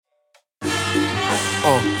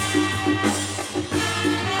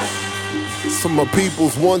Some of my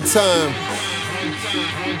peoples one time.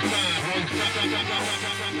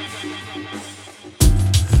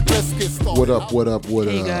 Let's get started. What up, what up, what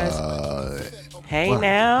Hey, up? guys. Hey Wow.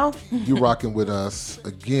 now. You rocking with us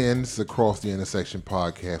again. This is Across the Intersection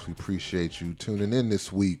podcast. We appreciate you tuning in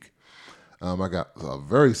this week. I got a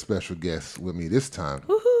very special guest with me this time.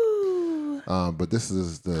 Woohoo. But this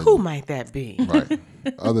is the Who might that be? right.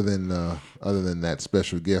 Other than that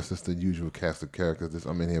special guest, it's the usual cast of characters.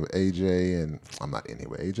 I'm in here with AJ, and I'm not in here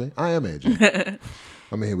with AJ. I am AJ.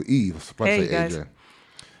 I'm in here with Eve. I was about to Hey, say guys. AJ.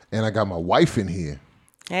 And I got my wife in here.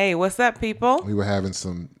 Hey, what's up, people? We were having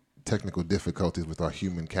some technical difficulties with our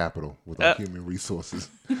human capital, with our human resources.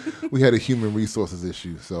 We had a human resources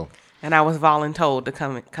issue, so And I was voluntold to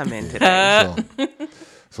come in today.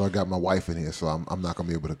 so I got my wife in here, so I'm not gonna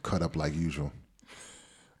be able to cut up like usual.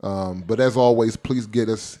 But as always, please get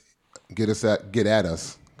at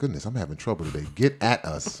us. Goodness, I'm having trouble today. Get at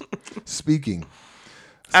us. Speaking.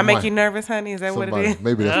 I make Somebody- you nervous, honey? Is that what it is?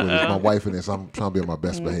 Maybe that's what it is. My wife in this. I'm trying to be on my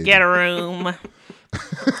best behavior. Get a room.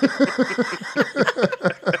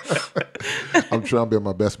 I'm trying to be on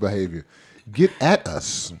my best behavior. Get at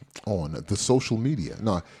us on the social media.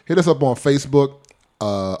 No, hit us up on Facebook,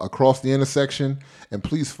 Across the Intersection, and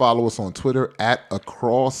please follow us on Twitter at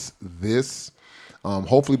Across This.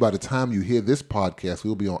 Hopefully, by the time you hear this podcast,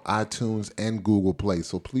 we'll be on iTunes and Google Play.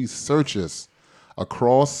 So please search us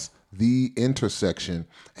Across the Intersection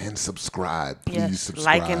and subscribe. Please Yes,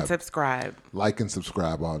 subscribe. Like and subscribe. Like and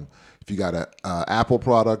subscribe on. If you got an Apple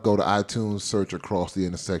product, go to iTunes, search Across the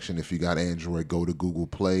Intersection. If you got Android, go to Google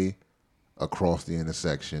Play, Across the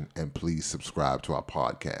Intersection, and please subscribe to our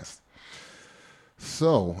podcast.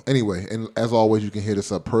 So, anyway, and as always, you can hit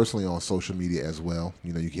us up personally on social media as well.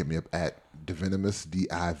 You know, you can hit me up at Divenomous,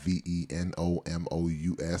 Divenomous.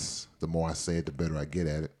 The more I say it, the better I get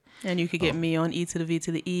at it. And you could get me on E to the V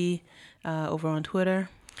to the E over on Twitter.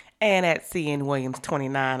 And at CN Williams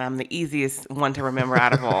 29, I'm the easiest one to remember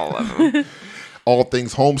out of all of them. All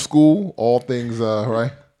things homeschool, all things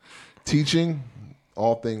right, teaching,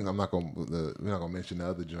 all things. We're not gonna mention the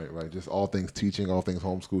other joint, right? Just all things teaching, all things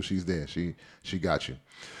homeschool. She's there. She got you.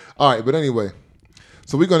 All right, but anyway,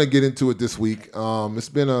 so we're gonna get into it this week. It's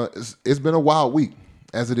been a wild week,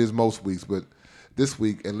 as it is most weeks, but this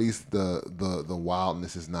week at least the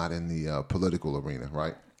wildness is not in the political arena,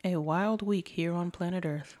 right? A wild week here on planet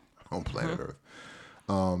Earth. On planet Earth.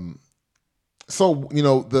 So, you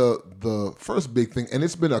know, the first big thing, and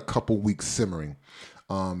it's been a couple weeks simmering,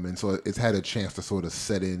 and so it's had a chance to sort of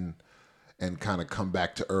set in and kind of come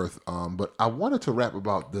back to earth. But I wanted to rap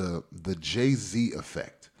about the Jay-Z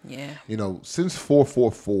effect. Yeah. You know, since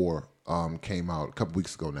 444 came out a couple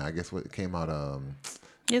weeks ago now, I guess it came out.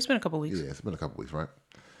 Yeah, it's been a couple weeks. Yeah, it's been a couple weeks, right?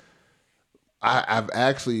 I've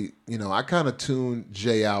actually, you know, I kind of tuned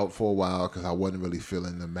Jay out for a while because I wasn't really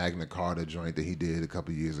feeling the Magna Carta joint that he did a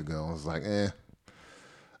couple years ago. I was like,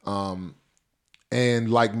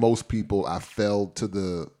 and like most people, I fell to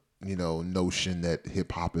the, you know, notion that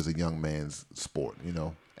hip hop is a young man's sport. You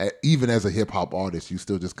know, even as a hip hop artist, you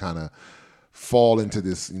still just kind of fall into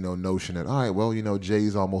this, you know, notion that, all right, well, you know,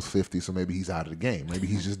 Jay's almost 50, so maybe he's out of the game. Maybe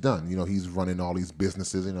he's just done. You know, he's running all these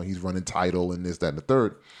businesses. You know, he's running Tidal and this, that, and the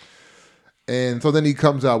third. And so then he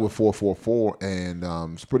comes out with 444, and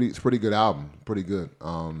it's pretty good album, pretty good.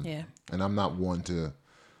 Yeah. And I'm not one to,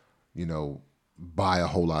 you know, buy a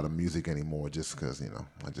whole lot of music anymore just because, you know,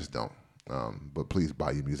 I just don't. But please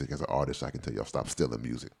buy your music as an artist. So I can tell y'all stop stealing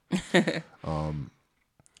music.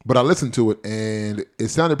 But I listened to it, and it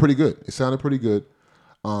sounded pretty good.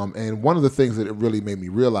 And one of the things that it really made me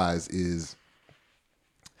realize is,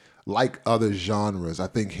 like other genres, I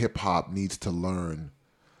think hip hop needs to learn.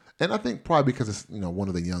 And I think probably because it's, you know, one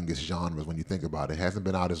of the youngest genres when you think about it. It hasn't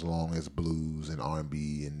been out as long as blues and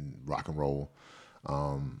R&B and rock and roll.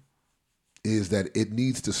 Is that it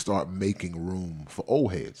needs to start making room for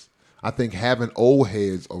old heads. I think having old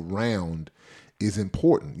heads around is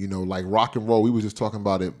important. You know, like rock and roll, we were just talking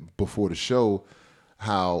about it before the show,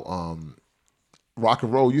 how rock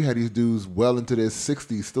and roll, you had these dudes well into their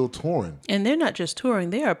 60s still touring. And they're not just touring,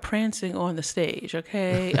 they are prancing on the stage,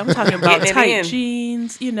 okay? I'm talking about Getting it tight in.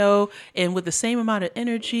 jeans, you know, and with the same amount of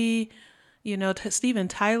energy. You know, Steven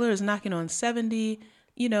Tyler is knocking on 70.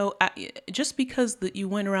 You know, just because you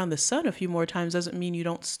went around the sun a few more times doesn't mean you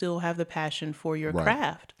don't still have the passion for your Right.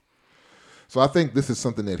 craft. So I think this is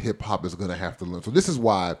something that hip hop is going to have to learn. So this is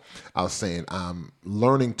why I was saying I'm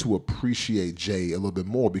learning to appreciate Jay a little bit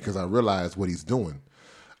more, because I realize what he's doing.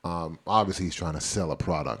 Obviously, he's trying to sell a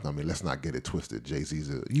product. I mean, let's not get it twisted.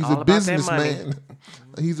 Jay-Z's he's All a about that money. businessman.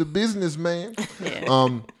 He's a businessman.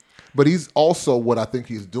 Yeah. But he's also, what I think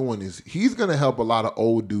he's doing is he's going to help a lot of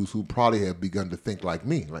old dudes who probably have begun to think like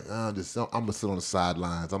me. Like, I'm going to sit on the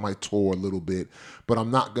sidelines. I might tour a little bit, but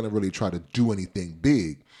I'm not going to really try to do anything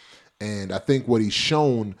big. And I think what he's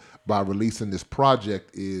shown by releasing this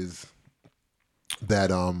project is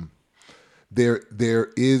that there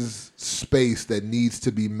is space that needs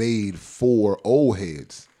to be made for old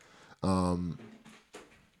heads.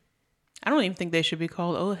 I don't even think they should be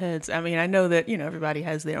called old heads. I mean, I know that, everybody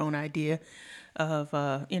has their own idea of,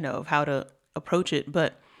 of how to approach it,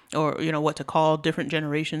 or what to call different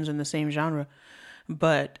generations in the same genre.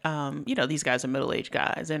 But, these guys are middle-aged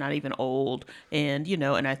guys. They're not even old. And,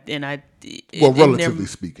 relatively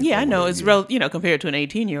speaking. Yeah, I know. It's, compared to an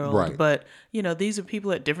 18-year-old. Right. But, these are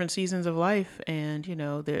people at different seasons of life. And,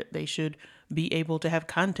 they should be able to have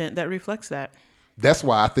content that reflects that. That's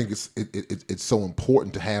why I think it's so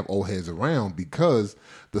important to have old heads around, because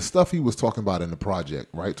the stuff he was talking about in the project,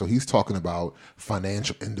 right? So he's talking about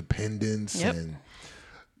financial independence and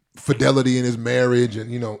fidelity in his marriage,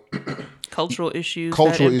 and cultural issues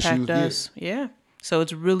that impact us. Yeah. So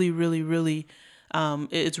it's really, really, really,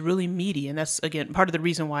 it's really meaty, and that's again part of the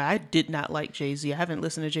reason why I did not like Jay-Z. I haven't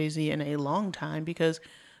listened to Jay-Z in a long time because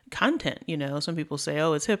content, some people say,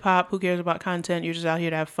 oh, it's hip hop. Who cares about content? You're just out here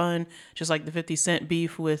to have fun. Just like the 50 Cent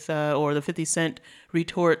beef with, or the 50 Cent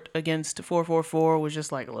retort against 444 was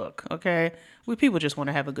just like, look, okay, people just want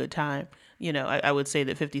to have a good time. I would say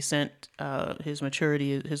that 50 Cent, his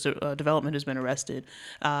maturity, his development has been arrested.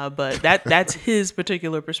 But that's his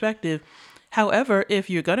particular perspective. However, if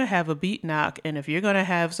you're going to have a beat knock and if you're going to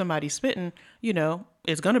have somebody spitting,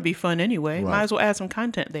 it's going to be fun anyway. Right. Might as well add some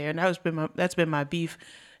content there. And that's been my beef.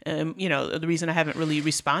 The reason I haven't really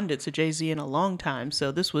responded to Jay-Z in a long time.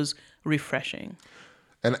 So this was refreshing.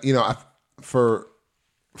 And,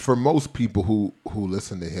 for most people who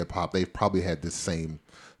listen to hip hop, they've probably had this same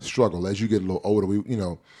struggle. As you get a little older,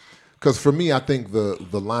 because for me, I think the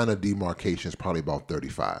line of demarcation is probably about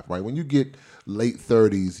 35, right? When you get late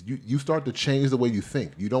 30s, you start to change the way you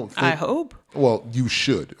think. You don't think. I hope. Well, you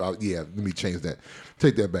should. Let me change that.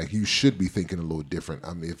 Take that back. You should be thinking a little different.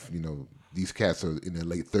 I mean, if, these cats are in their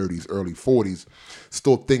late 30s, early 40s,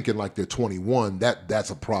 still thinking like they're 21, that's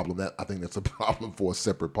a problem. I think that's a problem for a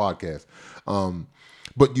separate podcast.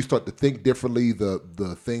 But you start to think differently.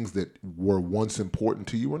 The things that were once important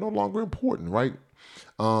to you are no longer important, right?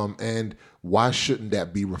 And why shouldn't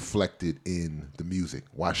that be reflected in the music?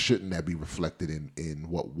 Why shouldn't that be reflected in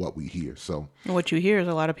what we hear? So what you hear is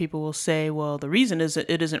a lot of people will say, well, the reason is that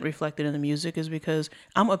it isn't reflected in the music is because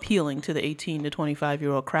I'm appealing to the 18 to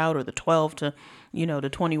 25-year-old crowd, or the 12 to, the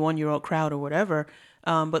 21-year-old crowd, or whatever.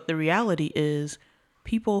 But the reality is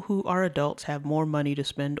people who are adults have more money to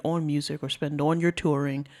spend on music or spend on your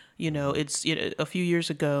touring. It's a few years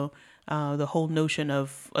ago, the whole notion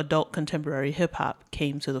of adult contemporary hip hop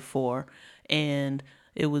came to the fore, and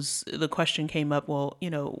the question came up, well,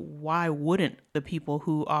 why wouldn't the people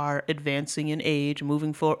who are advancing in age,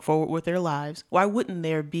 moving forward with their lives, why wouldn't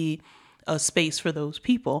there be a space for those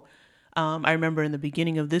people? I remember in the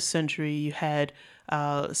beginning of this century, you had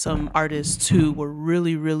some artists who were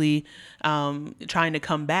really, really trying to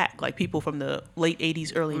come back, like people from the late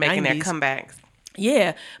 80s, early 90s. Making their comebacks.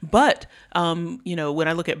 Yeah, but, when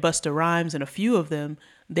I look at Busta Rhymes and a few of them,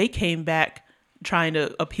 they came back trying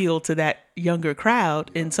to appeal to that younger crowd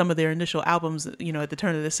in some of their initial albums, at the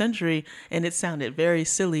turn of the century, and it sounded very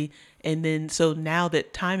silly. And then, so now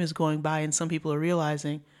that time is going by and some people are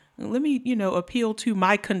realizing, let me, appeal to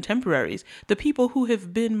my contemporaries, the people who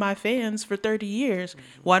have been my fans for 30 years.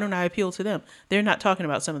 Why don't I appeal to them? They're not talking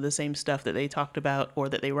about some of the same stuff that they talked about or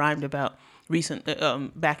that they rhymed about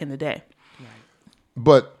back in the day.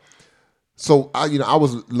 But so I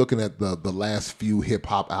was looking at the last few hip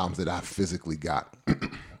hop albums that I physically got,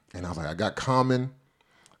 and I was like, I got Common,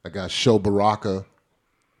 I got Sho Baraka.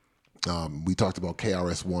 We talked about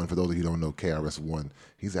KRS-One. For those of you who don't know KRS-One,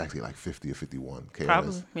 he's actually like 50 or 51. KRS.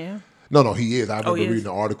 Probably, yeah. No, he is. I remember reading an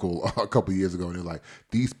article a couple of years ago, and they're like,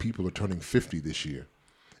 these people are turning 50 this year,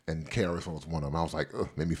 and KRS-One was one of them. I was like, ugh,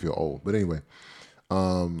 made me feel old. But anyway,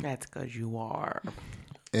 that's because you are.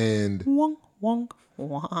 And wong, wong.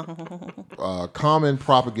 Common,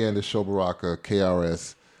 Propaganda, Sho Baraka,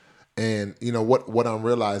 KRS, and what I'm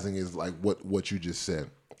realizing is like what you just said.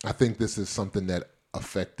 I think this is something that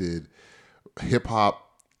affected hip hop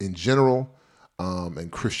in general,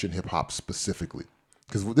 and Christian hip hop specifically,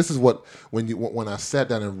 because this is when I sat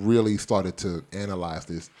down and really started to analyze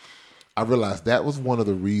this, I realized that was one of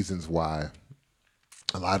the reasons why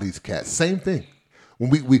a lot of these cats, same thing. When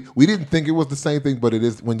we didn't think it was the same thing, but it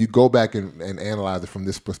is when you go back and analyze it from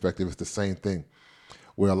this perspective, it's the same thing.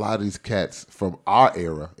 where a lot of these cats from our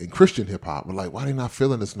era in Christian hip hop were like, why they not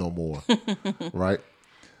feeling this no more? Right?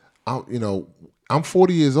 I'm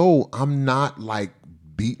 40 years old. I'm not like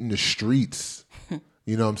beating the streets.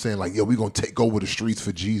 You know what I'm saying? Like, yo, we going to take over the streets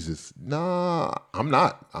for Jesus. Nah, I'm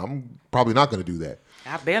not. I'm probably not going to do that.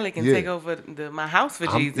 I barely can Yeah. take over my house for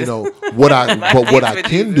Jesus. You know, what I for can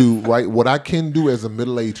Jesus. do, right? What I can do as a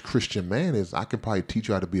middle-aged Christian man is I can probably teach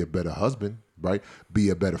you how to be a better husband, right? Be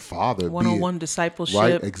a better father. One-on-one discipleship.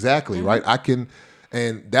 Right, exactly, right? I can,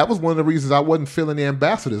 and that was one of the reasons I wasn't feeling the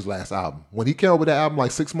Ambassador's last album. When he came out with that album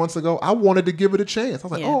like 6 months ago, I wanted to give it a chance. I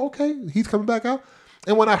was like, Yeah. oh, okay, he's coming back out.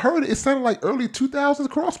 And when I heard it, it sounded like early 2000s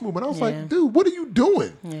cross movement. I was Yeah. like, dude, what are you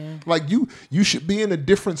doing? Yeah. Like you should be in a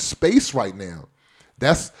different space right now.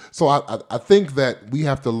 That's so. I think that we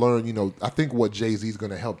have to learn. You know, I think what Jay-Z is going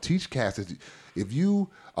to help teach cats is if you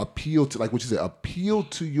appeal to, like what you said, appeal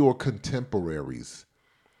to your contemporaries.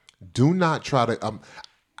 Do not try to.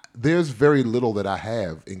 There's very little that I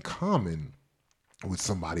have in common with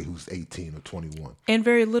somebody who's 18 or 21. And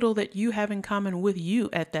very little that you have in common with you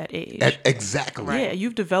at that age. Exactly. Yeah,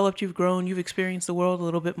 you've developed, you've grown, you've experienced the world a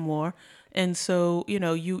little bit more. And so, you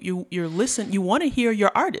know, you're listen, you want to hear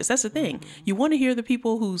your artists. That's the thing. You want to hear the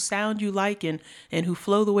people whose sound you like and who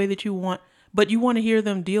flow the way that you want, but you want to hear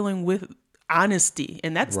them dealing with honesty.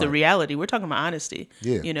 And that's the Right. reality. We're talking about honesty.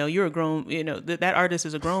 Yeah. You know, you're a grown, you know, that artist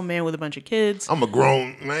is a grown man with a bunch of kids. I'm a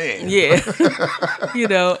grown man. Yeah. You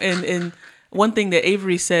know, and one thing that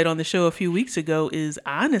Avery said on the show a few weeks ago is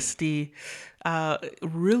honesty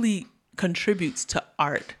really contributes to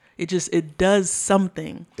art. It does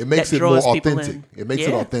something. It makes that it more draws people authentic. in. It makes it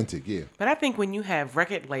Yeah. authentic. Yeah. But I think when you have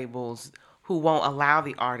record labels who won't allow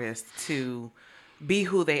the artist to be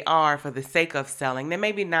who they are for the sake of selling, then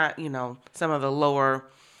maybe not, you know, some of the lower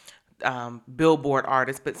Billboard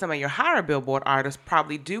artists, but some of your higher Billboard artists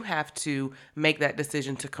probably do have to make that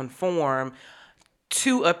decision to conform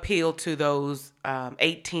to appeal to those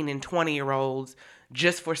 18 and 20-year-olds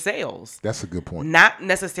just for sales. That's a good point. Not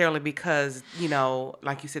necessarily because, you know,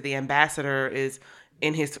 like you said, the Ambassador is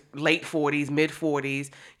in his late 40s, mid 40s.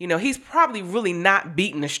 You know, he's probably really not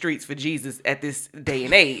beating the streets for Jesus at this day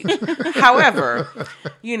and age. However,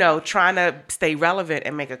 you know, trying to stay relevant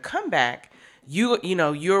and make a comeback, you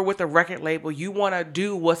know, you're with a record label. You want to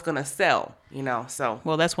do what's going to sell, you know, so.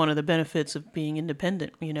 Well, that's one of the benefits of being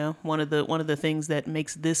independent. You know, one of the things that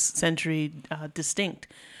makes this century distinct,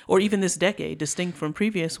 or even this decade distinct from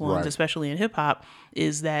previous ones, Right. especially in hip hop,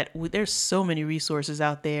 is that there's so many resources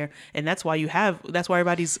out there, and that's why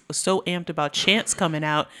everybody's so amped about Chance coming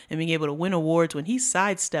out and being able to win awards when he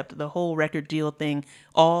sidestepped the whole record deal thing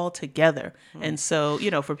altogether. And so, you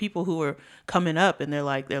know, for people who are coming up and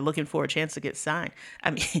they're looking for a chance to get signed,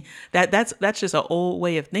 I mean, that's just an old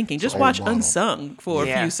way of thinking. Just old watch model. Unsung for a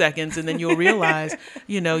Yeah. few seconds, and then you'll realize,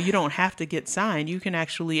 you know, you don't have to get signed. You can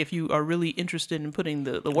actually, if you are really interested in putting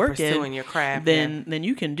the work in, Pursuing your craft, then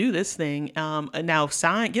you can do this thing. Now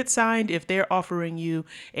get signed if they're offering you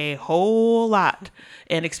a whole lot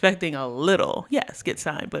and expecting a little. Yes, get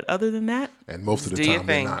signed. But other than that, And most of the Do your time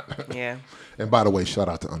they're thing. not. Yeah. And by the way, shout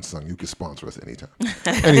out to Unsung. You can sponsor us anytime.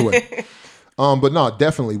 Anyway, but no,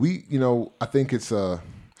 definitely I think it's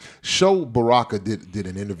Show Baraka did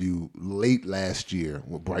an interview late last year,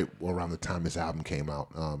 right around the time this album came out.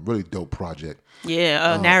 Really dope project.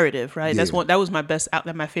 yeah, narrative, right? That's yeah. that was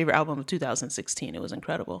my favorite album of 2016. It was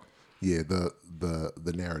incredible. Yeah,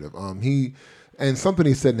 the narrative. And something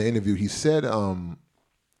he said in the interview. He said,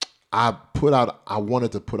 I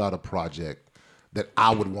wanted to put out a project that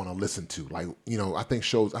I would want to listen to. Like, you know, I think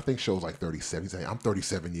shows like 37. He's like, I'm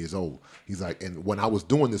 37 years old. He's like, and when I was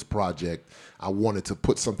doing this project, I wanted to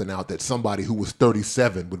put something out that somebody who was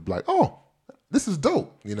 37 would be like, oh, this is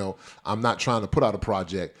dope. You know, I'm not trying to put out a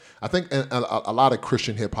project. I think a lot of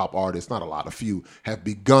Christian hip hop artists, not a lot, a few, have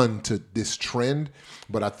begun to this trend,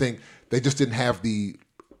 but I think they just didn't have the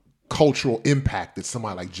cultural impact that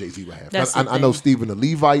somebody like Jay-Z would have. That's I the know thing. Stephen the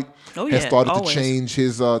Levite Oh, has yeah, started always. to change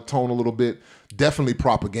his tone a little bit. Definitely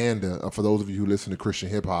propaganda. For those of you who listen to Christian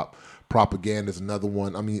hip hop, propaganda is another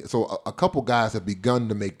one. I mean, so a couple guys have begun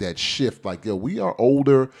to make that shift. Like, yo, we are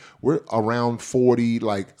older. We're around 40.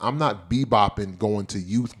 Like, I'm not bebopping going to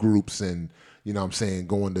youth groups and, you know what I'm saying,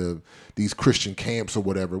 going to these Christian camps or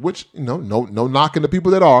whatever, which, you know, no knocking the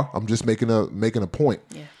people that are. I'm just making a point.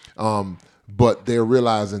 Yeah. But they're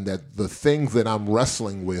realizing that the things that I'm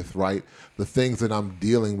wrestling with, right, the things that I'm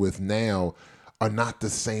dealing with now are not the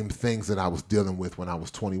same things that I was dealing with when I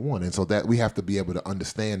was 21. And so that we have to be able to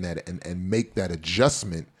understand that and make that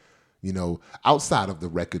adjustment, you know, outside of the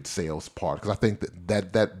record sales part. Because I think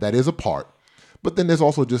that is a part. But then there's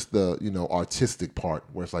also just the, artistic part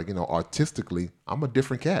where it's like, artistically, I'm a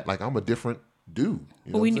different cat. Like, I'm a different dude. You know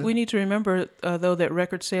Well, what I'm saying? we need to remember though that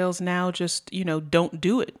record sales now just don't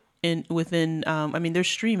do it within. I mean, there's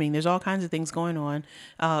streaming. There's all kinds of things going on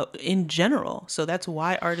in general. So that's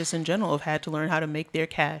why artists in general have had to learn how to make their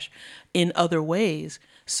cash in other ways.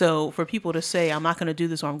 So for people to say, I'm not going to do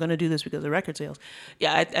this or I'm going to do this because of record sales,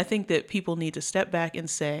 yeah, I think that people need to step back and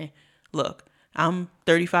say, look, I'm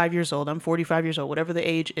 35 years old, I'm 45 years old, whatever the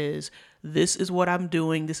age is, this is what I'm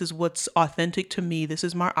doing. This is what's authentic to me. This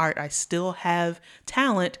is my art. I still have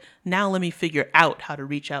talent. Now let me figure out how to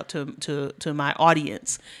reach out to my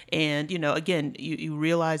audience. And, again, you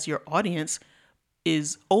realize your audience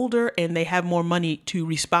is older and they have more money to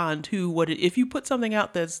respond to if you put something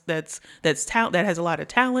out that's talent, that has a lot of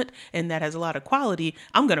talent and that has a lot of quality,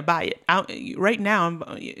 I'm going to buy it. Right now,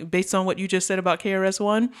 based on what you just said about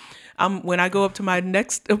KRS-One, when I go up to my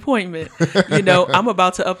next appointment, I'm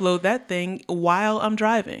about to upload that thing while I'm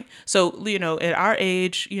driving. So, at our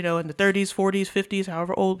age, in the 30s, 40s, 50s,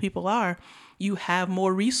 however old people are, you have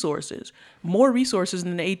more resources than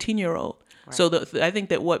an 18-year-old. Right. So I think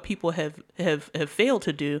that what people have failed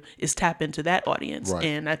to do is tap into that audience. Right.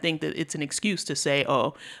 And I think that it's an excuse to say,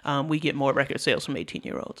 we get more record sales from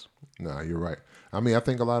 18-year-olds. No, you're right. I mean, I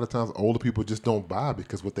think a lot of times older people just don't buy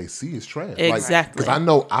because what they see is trash. Exactly. Because I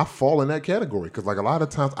know I fall in that category. Because a lot of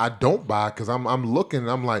times I don't buy because I'm looking and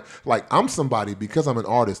I'm like I'm somebody because I'm an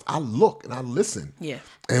artist. I look and I listen. Yeah.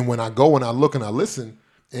 And when I go and I look and I listen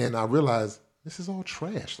and I realize this is all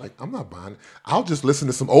trash. Like, I'm not buying it. I'll just listen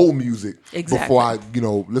to some old music before I,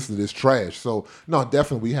 listen to this trash. So, no,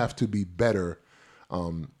 definitely we have to be better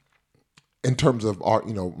in terms of art.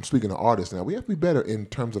 Speaking of artists now, we have to be better in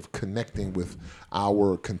terms of connecting with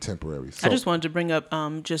our contemporaries. So, I just wanted to bring up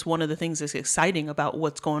just one of the things that's exciting about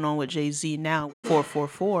what's going on with Jay-Z now.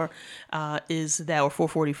 444 is that, or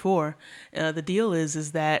 444. The deal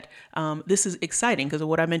is that this is exciting because of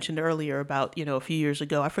what I mentioned earlier about, a few years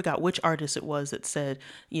ago, I forgot which artist it was that said,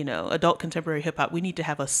 adult contemporary hip hop, we need to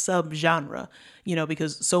have a subgenre,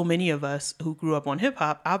 because so many of us who grew up on hip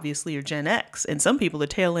hop obviously are Gen X, and some people are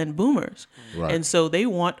tail end boomers. Right. And so they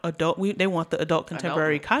want the adult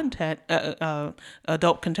contemporary content,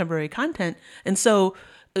 adult contemporary content. And so,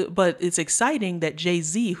 but it's exciting that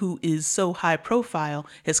Jay-Z, who is so high profile,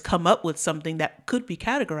 has come up with something that could be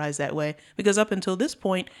categorized that way. Because up until this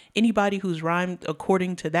point, anybody who's rhymed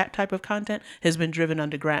according to that type of content has been driven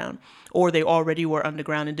underground, or they already were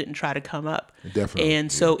underground and didn't try to come up. Definitely. And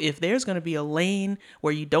so if there's going to be a lane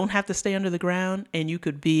where you don't have to stay under the ground and you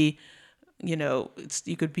could be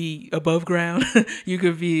you could be above ground, you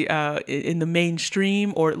could be in the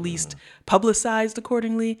mainstream, or at least publicized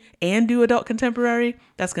accordingly, and do adult contemporary.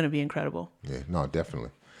 That's going to be incredible. Yeah, no, definitely.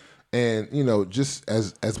 And just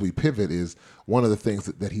as we pivot, is one of the things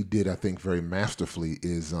that he did, I think, very masterfully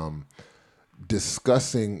is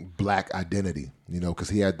discussing Black identity. Because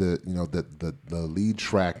he had the lead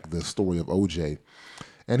track, the story of OJ.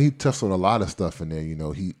 And he touched on a lot of stuff in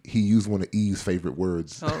there. He used one of Eve's favorite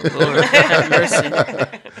words. Oh, Lord, have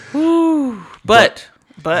mercy. Whew. But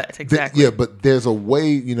exactly. But there's a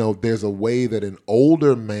way, that an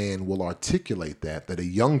older man will articulate that a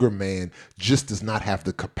younger man just does not have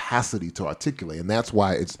the capacity to articulate. And that's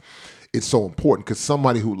why it's so important, because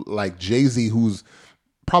somebody who like Jay-Z, who's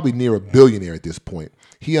probably near a billionaire at this point,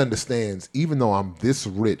 he understands, even though I'm this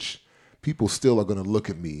rich, people still are going to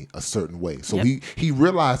look at me a certain way. So he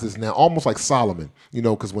realizes now, almost like Solomon,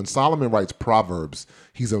 because when Solomon writes Proverbs,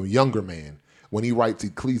 he's a younger man. When he writes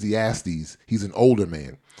Ecclesiastes, he's an older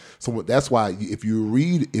man. So that's why if you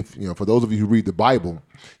read, for those of you who read the Bible,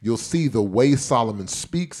 you'll see the way Solomon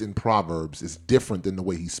speaks in Proverbs is different than the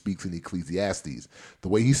way he speaks in Ecclesiastes. The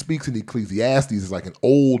way he speaks in Ecclesiastes is like an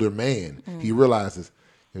older man. He realizes,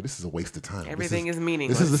 this is a waste of time. Everything is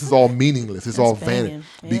meaningless. This is all meaningless. It's all banging.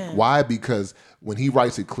 vanity. Yeah. Why? Because when he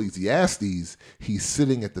writes Ecclesiastes, he's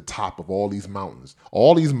sitting at the top of all these mountains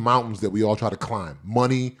that we all try to climb.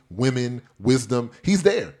 Money, women, wisdom. He's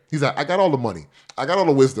there. He's like, I got all the money. I got all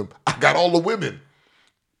the wisdom. I got all the women.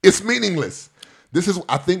 It's meaningless.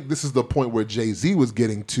 I think this is the point where Jay-Z was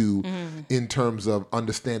getting to in terms of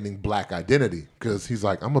understanding Black identity. Because he's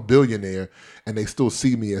like, I'm a billionaire and they still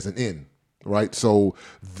see me as an in. Right. So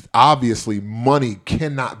obviously money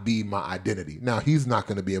cannot be my identity. Now, he's not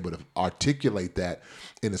going to be able to articulate that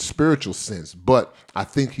in a spiritual sense, but I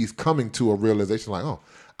think he's coming to a realization like,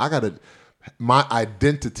 my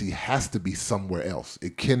identity has to be somewhere else.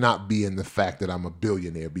 It cannot be in the fact that I'm a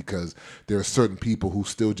billionaire, because there are certain people who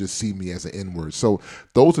still just see me as an N-word. So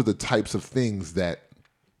those are the types of things that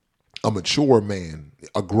a mature man,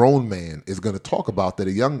 a grown man is going to talk about that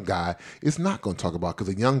a young guy is not going to talk about,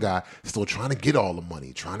 because a young guy is still trying to get all the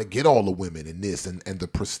money, trying to get all the women and this and the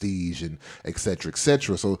prestige and et cetera, et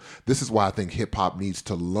cetera. So this is why I think hip hop needs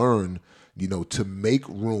to learn, to make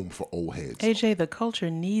room for old heads. AJ, the culture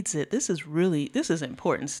needs it. This is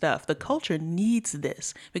important stuff. The culture needs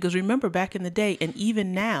this, because remember back in the day, and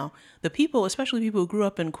even now, the people, especially people who grew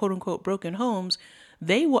up in quote unquote broken homes,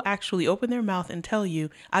 they will actually open their mouth and tell you,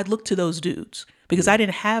 I'd look to those dudes because I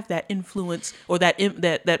didn't have that influence or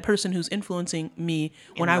that person who's influencing me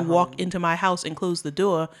when I walk into my house and close the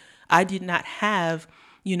door. I did not have,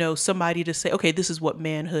 somebody to say, okay, this is what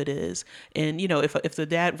manhood is. And, if the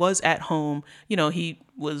dad was at home, he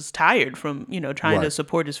was tired from, trying to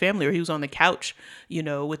support his family, or he was on the couch,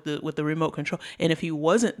 with the remote control. And if he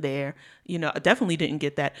wasn't there, I definitely didn't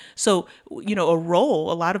get that. So, a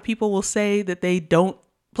lot of people will say that they don't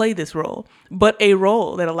play this role, but a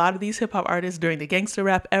role that a lot of these hip hop artists during the gangster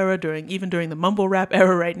rap era, even during the mumble rap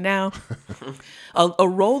era right now, a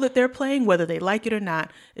role that they're playing, whether they like it or not,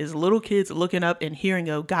 is little kids looking up and hearing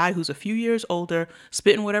a guy who's a few years older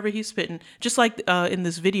spitting whatever he's spitting. Just like in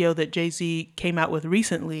this video that Jay-Z came out with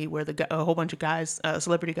recently, where a whole bunch of guys,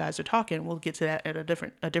 celebrity guys, are talking. We'll get to that at a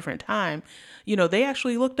different time. They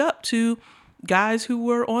actually looked up to guys who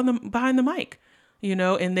were behind the mic.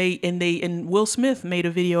 And Will Smith made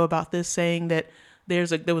a video about this, saying that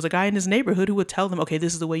there was a guy in his neighborhood who would tell them, okay,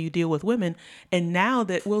 this is the way you deal with women. And now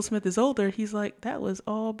that Will Smith is older, he's like, that was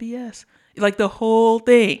all BS. Like the whole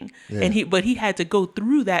thing. Yeah. And he had to go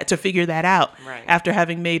through that to figure that out after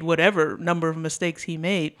having made whatever number of mistakes he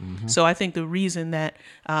made. Mm-hmm. So I think the reason that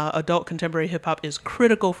adult contemporary hip hop is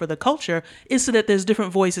critical for the culture is so that there's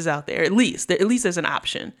different voices out there. At least there's an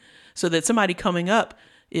option, so that somebody coming up,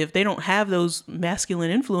 if they don't have those masculine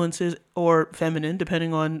influences or feminine,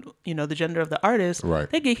 depending on, the gender of the artist,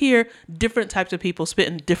 they can hear different types of people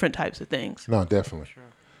spitting different types of things. No, definitely. Sure.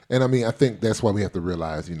 And I think that's why we have to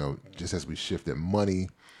realize, just as we shift that money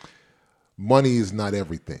is not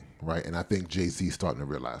everything, right? And I think Jay-Z is starting to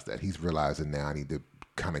realize that. He's realizing now I need to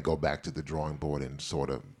kind of go back to the drawing board and sort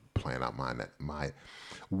of plan out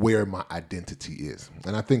where my identity is.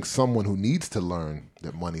 And I think someone who needs to learn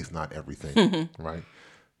that money is not everything, right?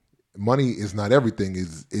 Money is not everything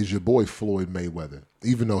is your boy Floyd Mayweather,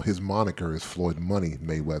 even though his moniker is Floyd Money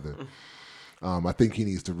Mayweather. I think he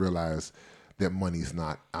needs to realize that money's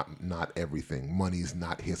not everything. Money's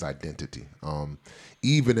not his identity.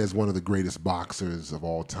 Even as one of the greatest boxers of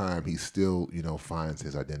all time, he still, finds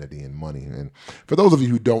his identity in money. And for those of you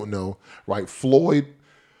who don't know, right, Floyd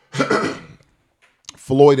and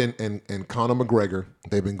Conor McGregor,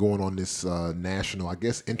 they've been going on this national, I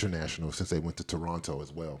guess international, since they went to Toronto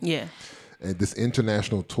as well. Yeah. And this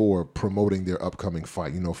international tour promoting their upcoming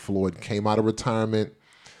fight. Floyd came out of retirement.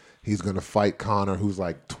 He's going to fight Conor, who's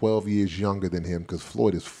like 12 years younger than him, because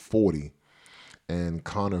Floyd is 40. And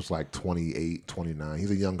Conor's like 28, 29.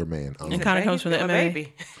 He's a younger man. And Conor comes from the MMA.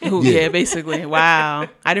 Baby. Yeah, basically. Wow.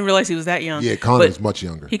 I didn't realize he was that young. Yeah, Conor's much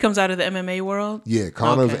younger. He comes out of the MMA world? Yeah,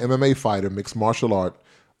 Conor's an MMA fighter, mixed martial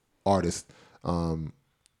artist.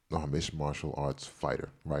 Mixed martial arts fighter,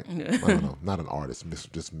 right? I don't know. Not an artist,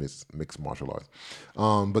 just mixed martial arts.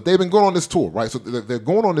 But they've been going on this tour, right? So they're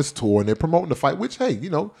going on this tour and they're promoting the fight, which, hey,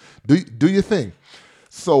 do your thing.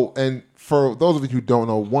 So, and for those of you who don't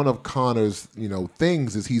know, one of Conor's,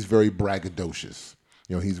 things is he's very braggadocious.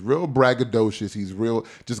 He's real braggadocious. He's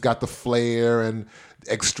just got the flair and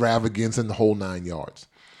extravagance and the whole 9 yards.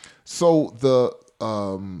 So the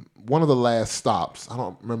one of the last stops, I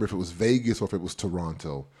don't remember if it was Vegas or if it was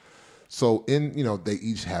Toronto. So they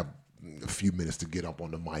each have a few minutes to get up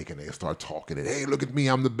on the mic and they start talking. And, hey, look at me.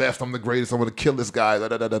 I'm the best. I'm the greatest. I'm going to kill this guy. Da,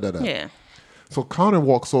 da, da, da, da. Yeah. So Conor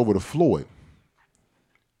walks over to Floyd.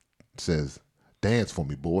 Says, dance for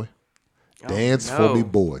me, boy. Dance for me,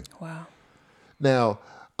 boy. Wow. Now,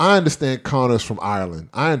 I understand Conor's from Ireland.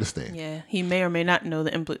 I understand. Yeah, he may or may not know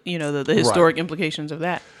the historic implications of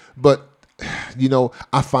that. But,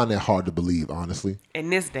 I find that hard to believe, honestly. In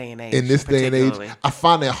this day and age. I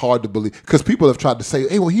find that hard to believe. Because people have tried to say,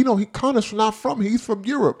 hey, well, Conor's not from here. He's from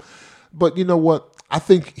Europe. But you know what? I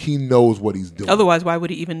think he knows what he's doing. Otherwise, why would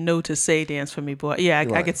he even know to say "dance for me, boy"? Yeah,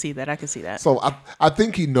 I could see that. So I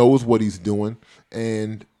think he knows what he's doing,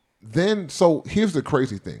 and then so here's the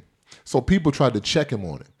crazy thing. So people tried to check him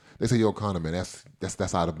on it. They say, "Yo, Conor, man,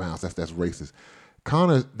 that's out of bounds. That's racist."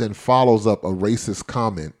 Conor then follows up a racist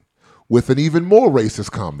comment with an even more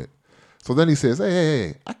racist comment. So then he says,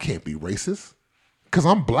 "Hey, I can't be racist because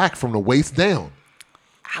I'm black from the waist down."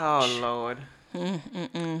 Oh Lord.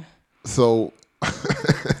 So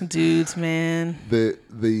Dudes, man.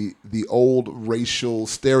 the old racial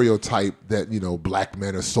stereotype that black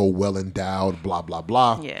men are so well endowed, blah blah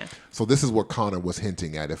blah. Yeah. So this is what Connor was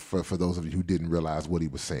hinting at. If for those of you who didn't realize what he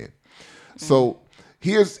was saying. So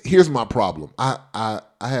here's my problem. I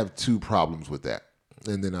have two problems with that,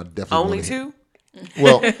 and then I definitely Only two.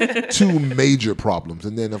 Well, two major problems,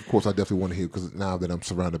 and then of course I definitely want to hear, because now that I'm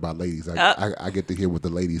surrounded by ladies, I get to hear what the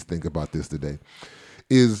ladies think about this today.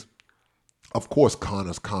 Is, of course,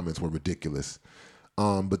 Connor's comments were ridiculous,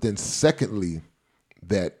 but then secondly,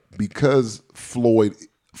 that because Floyd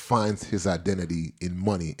finds his identity in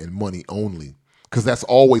money and money only, because that's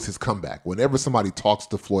always his comeback. Whenever somebody talks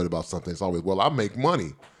to Floyd about something, it's always, well, I make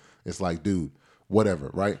money. It's like, dude,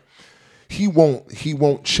 whatever, right? He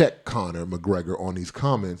won't check Conor McGregor on these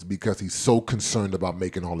comments because he's so concerned about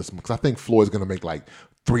making all this. Because I think Floyd's going to make like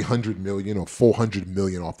 $300 million or $400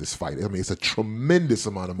 million off this fight. I mean, it's a tremendous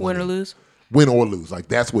amount of money. Win or lose. Like,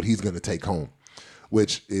 that's what he's going to take home,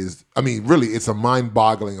 which is, I mean, really, it's a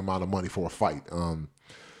mind-boggling amount of money for a fight.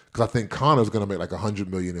 Because I think Conor's going to make like $100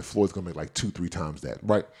 million and Floyd's going to make like 2-3 times that,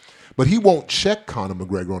 right? But he won't check Conor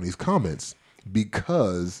McGregor on these comments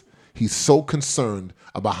because he's so concerned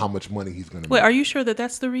about how much money he's going to make. Wait, are you sure that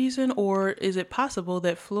that's the reason, or is it possible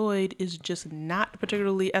that Floyd is just not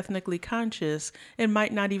particularly ethnically conscious and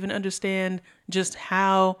might not even understand just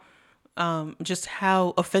how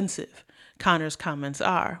offensive Conor's comments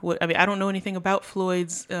are? I mean, I don't know anything about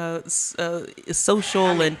Floyd's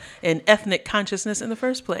social and ethnic consciousness in the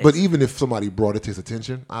first place. But even if somebody brought it to his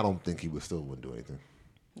attention, I don't think he wouldn't do anything.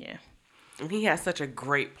 Yeah. And he has such a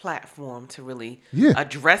great platform to really Yeah.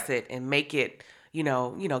 address it and make it,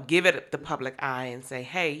 give it the public eye and say,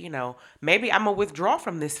 hey, maybe I'm going to withdraw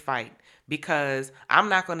from this fight because I'm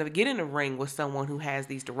not going to get in a ring with someone who has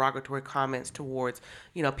these derogatory comments towards,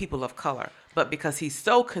 people of color. But because he's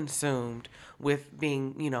so consumed with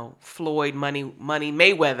being, Floyd money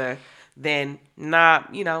Mayweather, then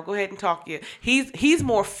go ahead and talk. He's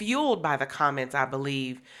more fueled by the comments, I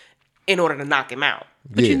believe, in order to knock him out.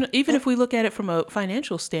 But even if we look at it from a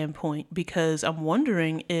financial standpoint, because I'm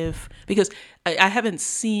wondering because I haven't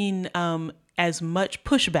seen as much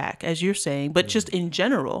pushback as you're saying, but just in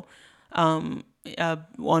general on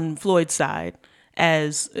Floyd's side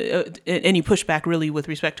as any pushback really with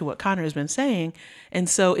respect to what Conor has been saying. And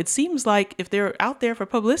so it seems like if they're out there for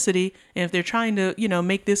publicity and if they're trying to,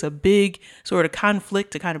 make this a big sort of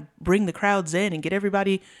conflict to kind of bring the crowds in and get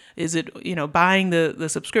everybody, is it, buying the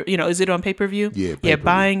subscription, is it on pay-per-view? Yeah, pay-per-view.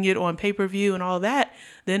 Buying it on pay-per-view and all that,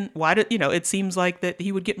 then why did, it seems like that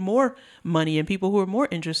he would get more money and people who are more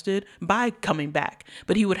interested by coming back.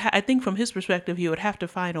 But he would, I think from his perspective, he would have to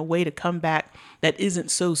find a way to come back that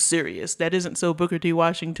isn't so serious, that isn't so Booker T.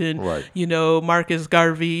 Washington, right. Marcus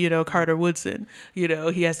Garvey, Carter Woodson.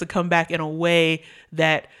 He has to come back in a way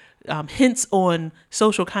that hints on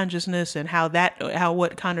social consciousness and how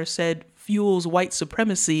what Conor said fuels white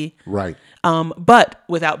supremacy, right? But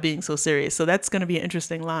without being so serious. So that's going to be an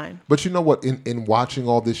interesting line. But you know what? In watching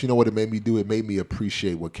all this, you know what it made me do? It made me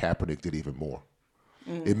appreciate what Kaepernick did even more.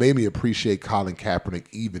 It made me appreciate Colin Kaepernick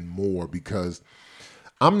even more because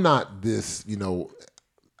I'm not this,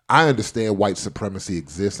 I understand white supremacy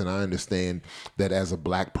exists, and I understand that as a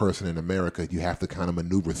black person in America, you have to kind of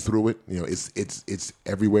maneuver through it. It's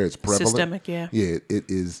everywhere. It's prevalent. Systemic, yeah. Yeah, it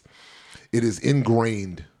is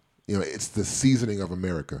ingrained. It's the seasoning of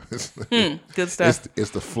America. Good stuff. It's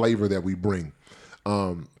the flavor that we bring.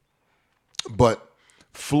 But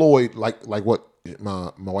Floyd, like what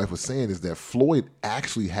my wife was saying, is that Floyd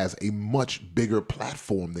actually has a much bigger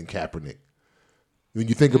platform than Kaepernick. When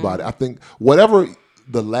you think about it, I think whatever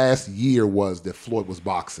the last year was that Floyd was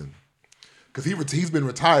boxing, because he's been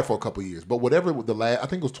retired for a couple of years, but whatever I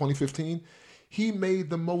think it was 2015, he made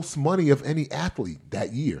the most money of any athlete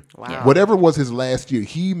that year. Wow. Whatever was his last year,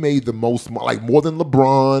 he made the most, like more than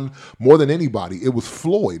LeBron, more than anybody. It was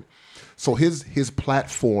Floyd. So his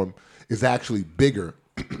platform is actually bigger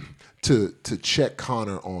to check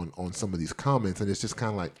Conor on some of these comments, and it's just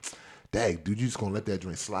kind of like, dang, dude, you just gonna let that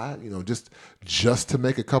joint slide? Just to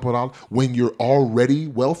make a couple of dollars when you're already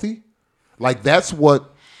wealthy? Like, that's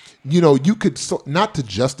what, you could, not to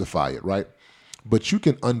justify it, right? But you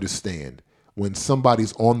can understand when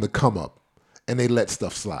somebody's on the come up and they let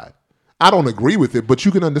stuff slide. I don't agree with it, but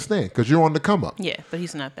you can understand because you're on the come up. Yeah, but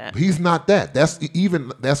he's not that. He's not that.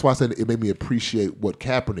 That's why I said it made me appreciate what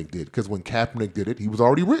Kaepernick did, because when Kaepernick did it, he was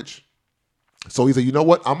already rich. So he said, you know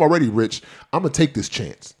what? I'm already rich. I'm going to take this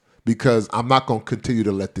chance because I'm not going to continue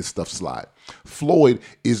to let this stuff slide. Floyd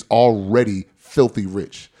is already filthy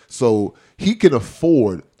rich. So he can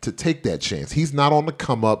afford to take that chance. He's not on the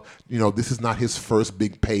come up. This is not his first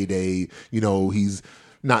big payday. He's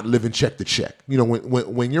not living check to check.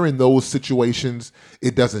 When you're in those situations,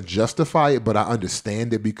 it doesn't justify it, but I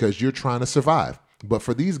understand it because you're trying to survive. But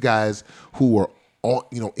for these guys who are on,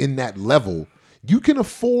 in that level, you can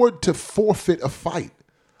afford to forfeit a fight.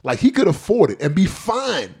 Like, he could afford it and be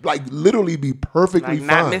fine. Like, literally be perfectly fine.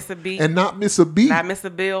 Not miss a beat. And not miss a beat. Not miss a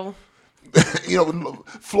bill.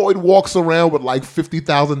 Floyd walks around with like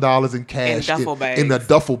 $50,000 in cash In duffel bags. in a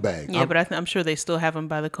duffel bag. Yeah, but I'm sure they still have him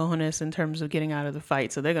by the cojones in terms of getting out of the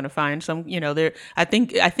fight. So they're going to find some. I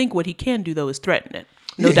think what he can do though is threaten it.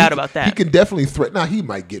 No doubt about that. He can definitely threaten. Now he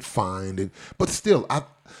might get fined, but still,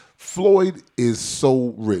 Floyd is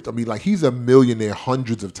so rich. I mean, like, he's a millionaire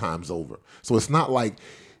hundreds of times over. So it's not like.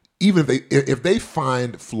 Even if they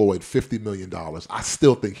fined Floyd $50 million, I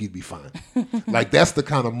still think he'd be fine. Like, that's the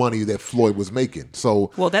kind of money that Floyd was making.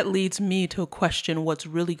 So, well, that leads me to question what's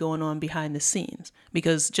really going on behind the scenes.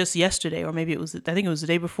 Because just yesterday, or maybe I think it was the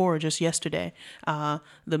day before or just yesterday,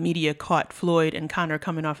 the media caught Floyd and Conor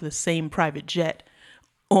coming off the same private jet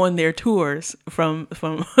on their tours from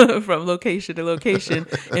location to location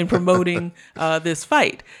and promoting this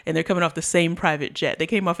fight. And they're coming off the same private jet. They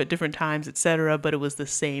came off at different times, etc., but it was the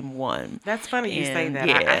same one. That's funny you say that.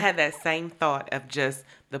 Yeah. I had that same thought of just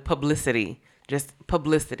the publicity. Just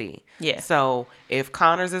publicity. Yeah. So if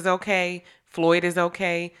Connors is okay, Floyd is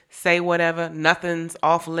okay, say whatever, nothing's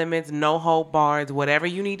off limits, no hold bars, whatever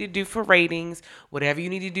you need to do for ratings, whatever you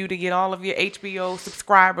need to do to get all of your HBO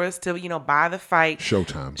subscribers to, buy the fight.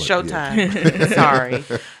 Showtime. Sorry.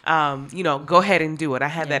 Go ahead and do it. I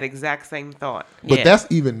had that exact same thought. But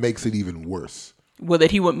that's makes it even worse. Well,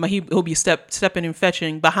 that he'll be stepping and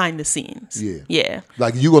fetching behind the scenes. Yeah. Yeah.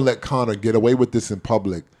 Like, you gonna let Conor get away with this in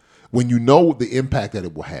public when you know the impact that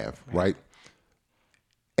it will have, right?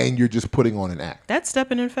 And you're just putting on an act. That's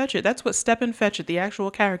Stepin and Fetchit. That's what Stepin Fetchit, the actual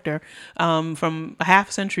character from a half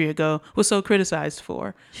century ago, was so criticized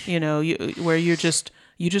for. Where you just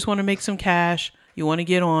want to make some cash, you want to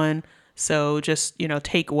get on, so just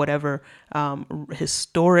take whatever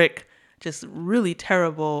historic, just really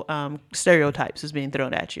terrible stereotypes is being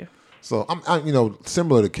thrown at you. So I'm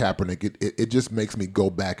similar to Kaepernick, it just makes me go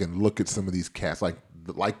back and look at some of these cats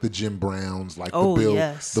like the Jim Browns, like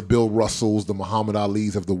the Bill Russells, the Muhammad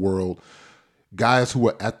Alis of the world, guys who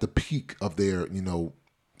were at the peak of their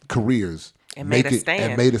careers and made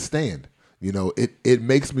a stand. It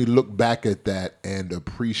makes me look back at that and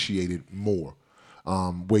appreciate it more.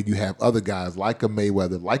 Where you have other guys like a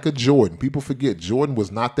Mayweather, like a Jordan. People forget Jordan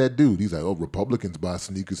was not that dude. He's like, Republicans buy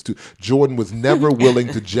sneakers too. Jordan was never willing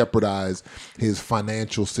to jeopardize his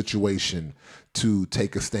financial situation to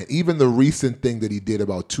take a stand. Even the recent thing that he did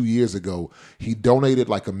about 2 years ago, he donated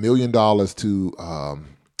like $1 million to,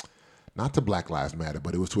 not to Black Lives Matter,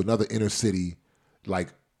 but it was to another inner city, I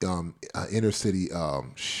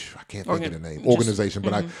can't think of the name, organization,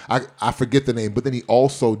 but I forget the name. But then he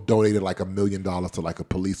also donated like $1 million to like a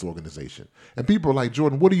police organization. And people are like,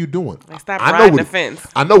 Jordan, what are you doing? Stop riding the fence.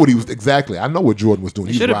 I know what he was, exactly. I know what Jordan was doing.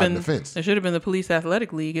 He was riding the fence. It should have been the Police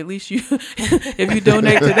Athletic League. At least if you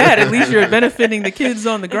donate to that, at least you're benefiting the kids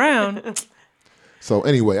on the ground. So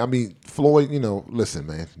anyway, I mean, Floyd, listen,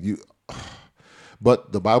 man,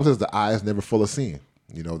 but the Bible says the eye is never full of sin.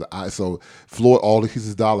 The eye. So Floyd, all he sees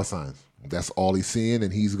is dollar signs. That's all he's seeing,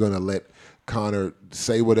 and he's gonna let Conor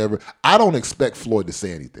say whatever. I don't expect Floyd to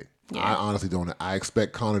say anything. Yeah. I honestly don't. I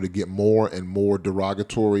expect Conor to get more and more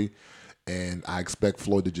derogatory, and I expect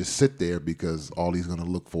Floyd to just sit there because all he's gonna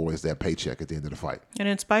look for is that paycheck at the end of the fight. And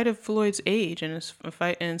in spite of Floyd's age, and in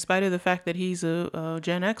spite of the fact that he's a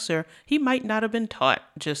Gen Xer, he might not have been taught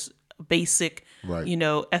just basic,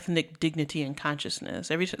 ethnic dignity and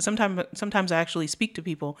consciousness. Sometimes I actually speak to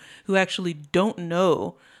people who actually don't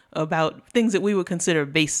know about things that we would consider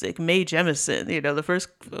basic. Mae Jemison, the first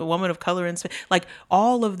woman of color in space. Like,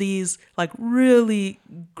 all of these, like, really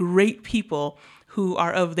great people who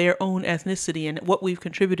are of their own ethnicity and what we've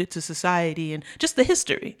contributed to society and just the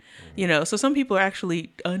history, So some people are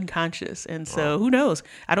actually unconscious. And so who knows?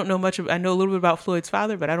 I don't know much. I know a little bit about Floyd's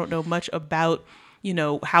father, but I don't know much about,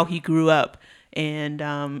 how he grew up. And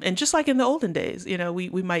just like in the olden days,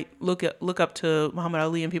 we might look up to Muhammad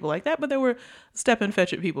Ali and people like that, but there were step and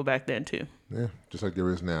fetch it people back then too. Yeah, just like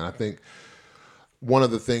there is now. I think one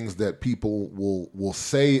of the things that people will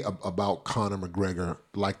say about Conor McGregor,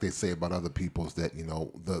 like they say about other people, is that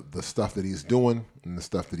the stuff that he's doing and the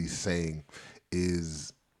stuff that he's saying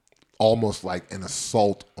is almost like an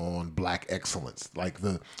assault on black excellence. Like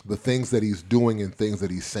the things that he's doing and things that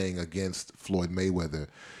he's saying against Floyd Mayweather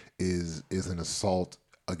is an assault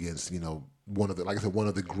against one of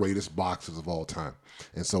the greatest boxers of all time.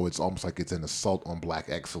 And so it's almost like it's an assault on black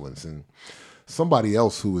excellence. And somebody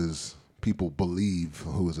else who is people believe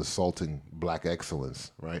who is assaulting black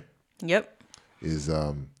excellence, right, Yep. is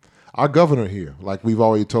our governor here. Like we've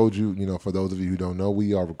already told you, for those of you who don't know,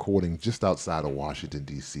 we are recording just outside of Washington,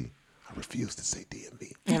 D.C. I refuse to say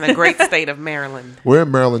DMV. In the great state of Maryland. We're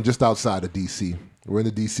in Maryland, just outside of D.C. We're in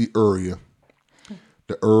the D.C. area.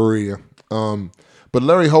 The area. But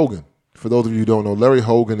Larry Hogan, for those of you who don't know, Larry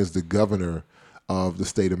Hogan is the governor of the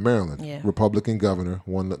state of Maryland. Yeah. Republican governor,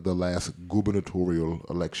 won the last gubernatorial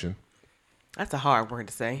election. That's a hard word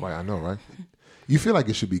to say. Right, I know, right? You feel like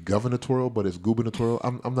it should be gubernatorial, but it's gubernatorial.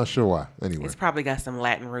 I'm not sure why. Anyway. It's probably got some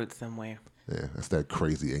Latin roots somewhere. Yeah, that's that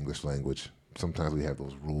crazy English language. Sometimes we have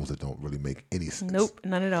those rules that don't really make any sense. Nope,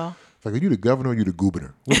 none at all. It's like, are you the governor or are you the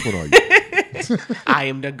governor? Which one are you? I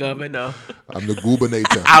am the governor. I'm the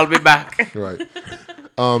gubernator. I'll be back. Right.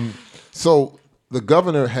 So the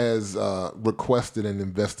governor has requested an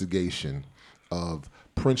investigation of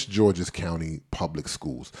Prince George's County public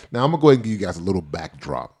schools. Now, I'm going to go ahead and give you guys a little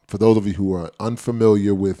backdrop. For those of you who are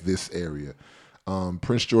unfamiliar with this area,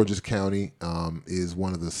 Prince George's County is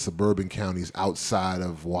one of the suburban counties outside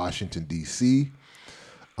of Washington, D.C.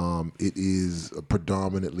 It is a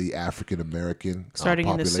predominantly African-American Starting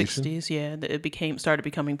in the population. 60s, yeah. It started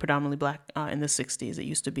becoming predominantly black in the 60s. It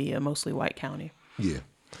used to be a mostly white county. Yeah.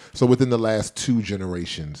 So within the last 2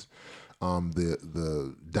 generations,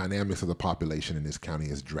 the dynamics of the population in this county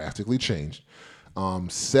has drastically changed.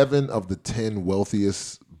 7 of the 10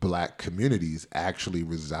 wealthiest black communities actually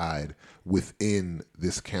reside within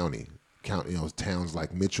this county. Towns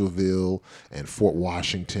like Mitchellville and Fort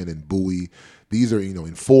Washington and Bowie. These are,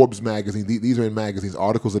 in Forbes magazine. These are in magazines.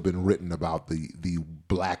 Articles have been written about the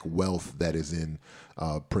black wealth that is in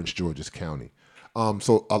Prince George's County.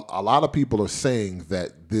 So a lot of people are saying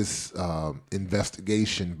that this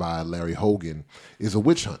investigation by Larry Hogan is a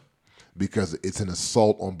witch hunt because it's an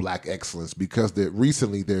assault on black excellence, because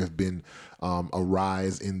recently there has been a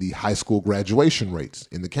rise in the high school graduation rates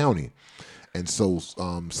in the county. And so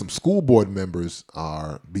some school board members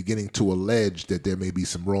are beginning to allege that there may be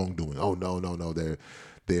some wrongdoing. Oh, no.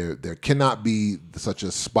 There cannot be such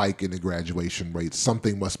a spike in the graduation rate.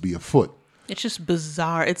 Something must be afoot. It's just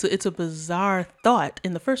bizarre. It's a bizarre thought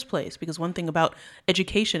in the first place, because one thing about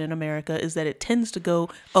education in America is that it tends to go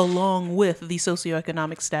along with the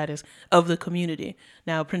socioeconomic status of the community.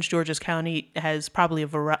 Now, Prince George's County has probably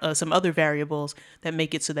some other variables that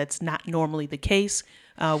make it so that's not normally the case,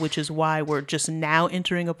 which is why we're just now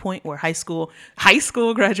entering a point where high school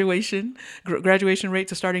graduation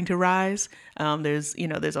rates are starting to rise. There's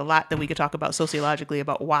a lot that we could talk about sociologically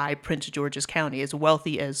about why Prince George's County, as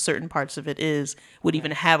wealthy as certain parts of it is, would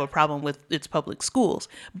even have a problem with its public schools.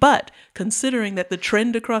 But considering that the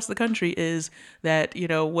trend across the country is that,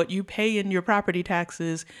 what you pay in your property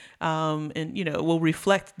taxes, will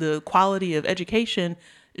reflect the quality of education,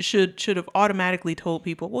 should have automatically told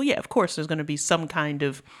people, well, yeah, of course, there's going to be some kind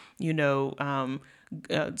of,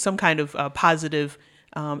 positive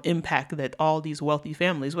impact that all these wealthy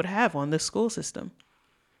families would have on this school system.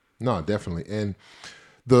 No, definitely. And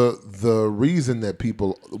the reason that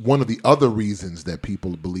one of the other reasons that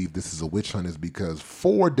people believe this is a witch hunt is because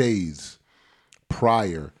 4 days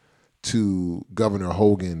prior to Governor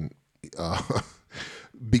Hogan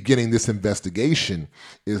beginning this investigation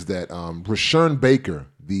is that Rashawn Baker,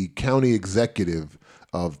 the county executive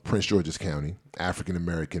of Prince George's County,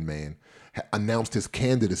 African-American man, announced his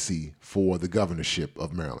candidacy for the governorship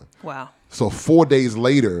of Maryland. Wow. So 4 days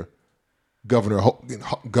later, Governor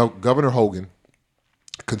Hogan,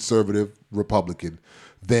 conservative Republican,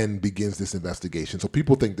 then begins this investigation. So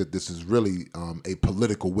people think that this is really a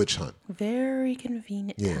political witch hunt. Very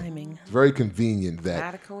convenient timing. It's very convenient that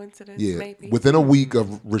Not a coincidence, maybe. within a week of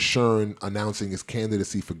Rashawn announcing his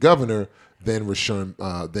candidacy for governor, then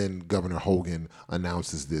Governor Hogan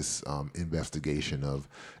announces this investigation of.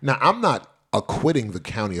 Now, I'm not acquitting the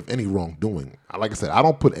county of any wrongdoing. Like I said, I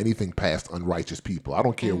don't put anything past unrighteous people. I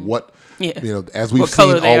don't care what, as we've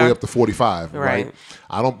seen all the way up to 45, right?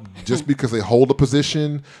 I don't, just because they hold a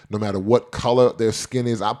position, no matter what color their skin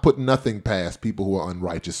is, I put nothing past people who are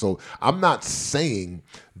unrighteous. So I'm not saying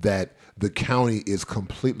that the county is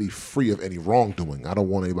completely free of any wrongdoing. I don't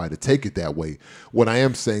want anybody to take it that way. What I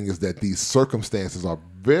am saying is that these circumstances are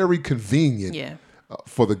very convenient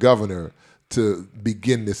for the governor to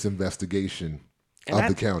begin this investigation of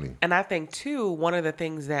the county. And I think, too, one of the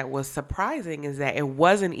things that was surprising is that it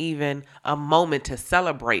wasn't even a moment to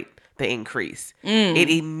celebrate the increase. It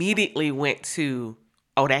immediately went to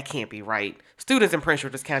oh, that can't be right. Students in Prince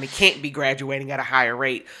George's County can't be graduating at a higher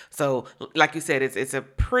rate. So, like you said, it's a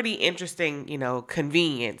pretty interesting,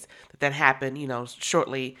 convenience that happened,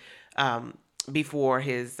 shortly before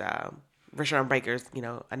his Rashawn Baker's,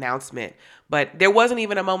 announcement. But there wasn't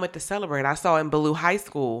even a moment to celebrate. I saw in Ballou High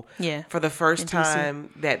School for the first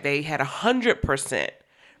time that they had 100%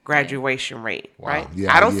 graduation rate, right?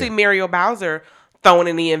 Yeah, I don't see Muriel Bowser throwing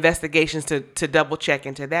any investigations to double check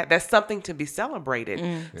into that. That's something to be celebrated.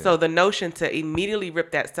 So the notion to immediately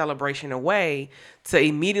rip that celebration away, to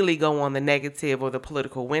immediately go on the negative or the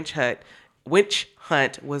political witch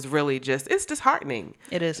hunt was really it's disheartening.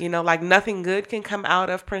 It is. Like nothing good can come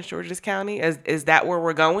out of Prince George's County. Is that where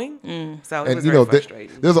we're going? So it was And very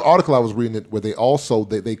frustrating. there's an article I was reading where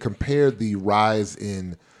they compared the rise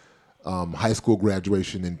in high school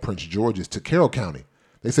graduation in Prince George's to Carroll County.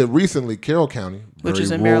 They said recently Carroll County, which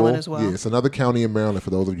is in rural, Maryland as well. Yeah, it's another county in Maryland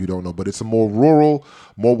for those of you who don't know, but it's a more rural,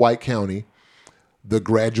 more white county. The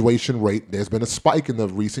graduation rate, there's been a spike in the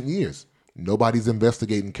recent years. Nobody's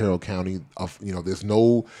investigating Carroll County. There's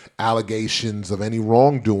no allegations of any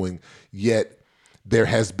wrongdoing, yet there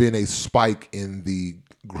has been a spike in the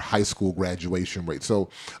high school graduation rate. So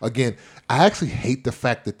again, I actually hate the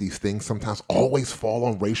fact that these things sometimes always fall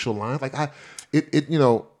on racial lines. Like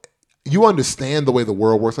you understand the way the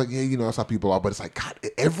world works. Like, yeah, that's how people are. But it's like, God,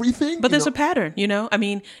 everything? But there's a pattern, I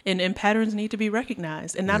mean, and patterns need to be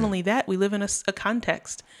recognized. And not only that, we live in a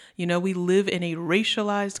context. We live in a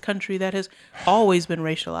racialized country that has always been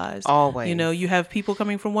racialized. Always. You have people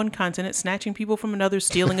coming from one continent, snatching people from another,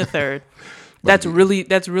 stealing a third. That's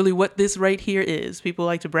really what this right here is. People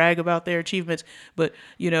like to brag about their achievements, but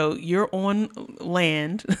you're on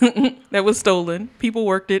land that was stolen. People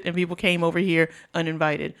worked it, and people came over here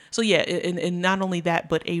uninvited. So yeah, and not only that,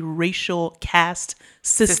 but a racial caste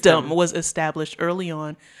system was established early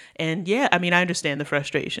on. And yeah, I mean, I understand the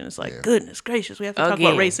frustration. It's like, goodness gracious, we have to talk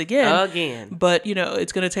about race again. But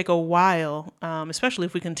it's going to take a while, especially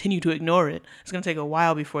if we continue to ignore it. It's going to take a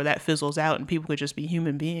while before that fizzles out, and people could just be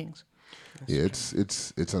human beings. Yeah,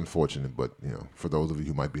 it's unfortunate, but for those of you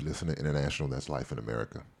who might be listening international, that's life in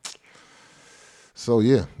America. So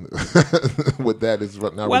yeah, with that is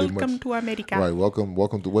not really much. Welcome to America. Right, welcome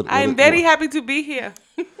to what? I'm very happy to be here.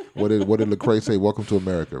 What did Lecrae say? Welcome to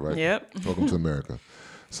America, right? Yep. Welcome to America.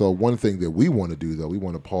 So one thing that we want to do though, we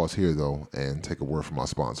want to pause here though and take a word from our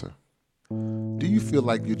sponsor. Do you feel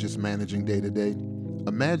like you're just managing day to day?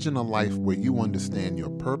 Imagine a life where you understand your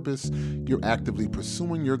purpose, you're actively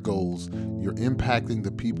pursuing your goals, you're impacting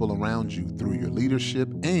the people around you through your leadership,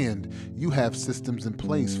 and you have systems in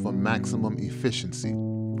place for maximum efficiency.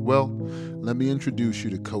 Well, let me introduce you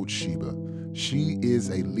to Coach Sheba. She is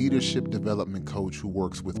a leadership development coach who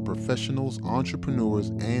works with professionals, entrepreneurs,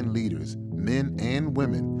 and leaders, men and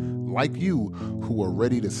women like you who are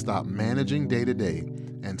ready to stop managing day to day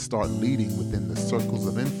and start leading within the circles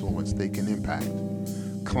of influence they can impact.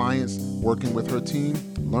 Clients working with her team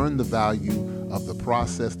learn the value of the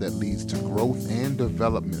process that leads to growth and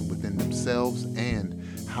development within themselves and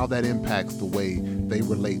how that impacts the way they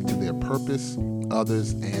relate to their purpose,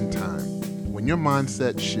 others, and time. When your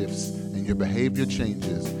mindset shifts and your behavior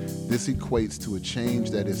changes, this equates to a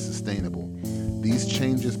change that is sustainable. These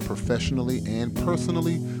changes professionally and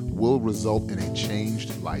personally will result in a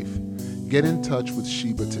changed life. Get in touch with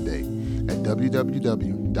Sheba today at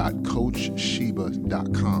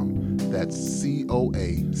www.coachsheba.com. That's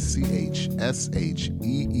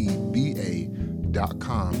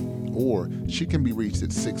CoachSheba.com. Or she can be reached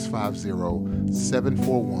at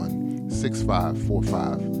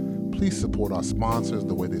 650-741-6545. Please support our sponsors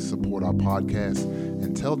the way they support our podcast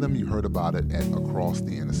and tell them you heard about it at Across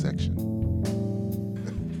the Intersection.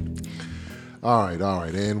 All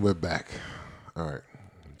right, and we're back. All right.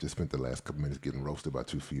 Just spent the last couple minutes getting roasted by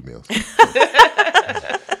two females.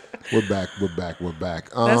 We're back.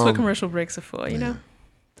 That's what commercial breaks are for, you know?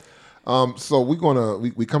 So we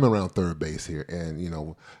coming around third base here, and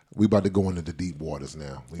we about to go into the deep waters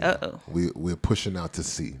now. We're pushing out to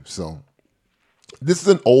sea. So this is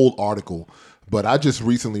an old article, but I just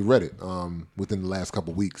recently read it within the last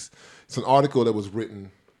couple of weeks. It's an article that was written.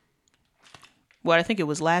 Well, I think it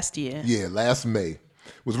was last year. Yeah, last May. It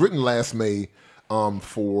was written last May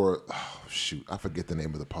for I forget the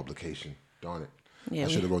name of the publication. Darn it. Yeah, I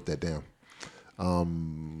should have wrote that down.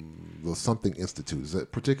 The something institute. It's a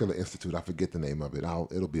particular institute. I forget the name of it.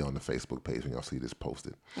 It'll be on the Facebook page when y'all see this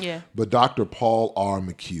posted. Yeah. But Dr. Paul R.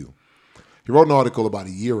 McHugh. He wrote an article about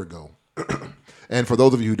a year ago. And for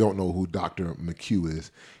those of you who don't know who Dr. McHugh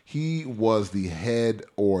is, he was the head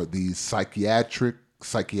or the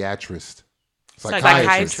psychiatrist.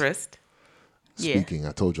 Yeah. speaking.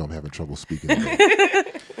 I told you I'm having trouble speaking today.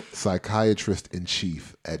 Psychiatrist in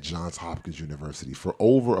chief at Johns Hopkins University for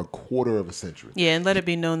over a quarter of a century. Yeah, and let it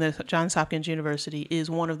be known that Johns Hopkins University is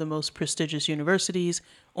one of the most prestigious universities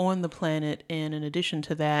on the planet. And in addition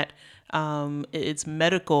to that, its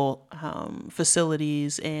medical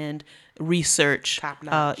facilities and research, Top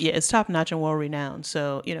notch. it's top notch and well renowned.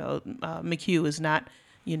 So, McHugh is not,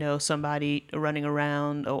 somebody running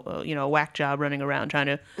around, a whack job running around trying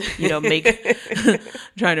to, make,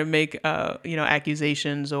 trying to make,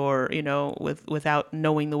 accusations or, without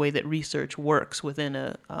knowing the way that research works within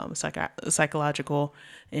a psychological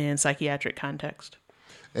and psychiatric context.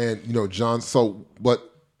 And John. So,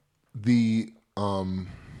 but the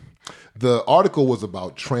article was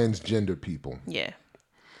about transgender people, Yeah.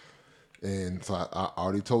 and so I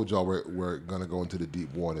already told y'all we're gonna go into the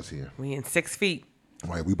deep waters here. We in 6 feet.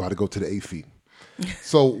 Right, we about to go to the 8 feet.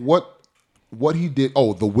 So what he did?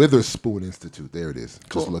 Oh, the Witherspoon Institute. There it is.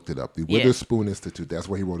 Cool. Just looked it up. The Yeah. Witherspoon Institute. That's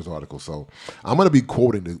where he wrote his article. So I'm going to be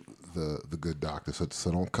quoting the good doctor. So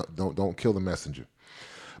don't kill the messenger.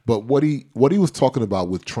 But what he was talking about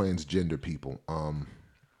with transgender people,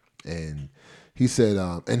 and he said,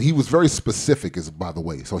 and he was very specific, by the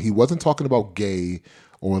way. So he wasn't talking about gay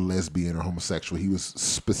or lesbian or homosexual. He was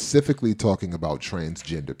specifically talking about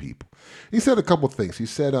transgender people. He said a couple of things. He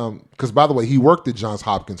said, because by the way, he worked at Johns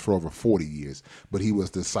Hopkins for over 40 years, but he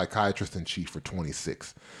was the psychiatrist in chief for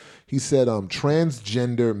 26. He said,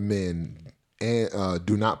 transgender men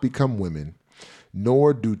do not become women,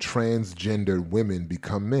 nor do transgender women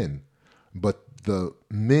become men, but the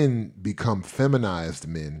men become feminized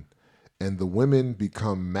men, and the women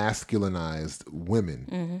become masculinized women.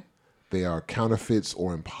 Mm-hmm. They are counterfeits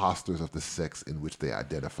or imposters of the sex in which they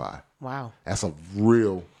identify. Wow. That's a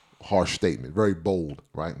real harsh statement. Very bold,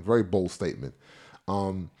 right? Very bold statement.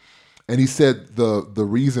 And he said the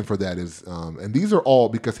reason for that is, and these are all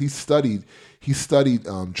because he studied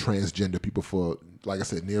transgender people for, like I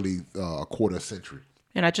said, nearly a quarter century.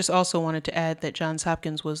 And I just also wanted to add that Johns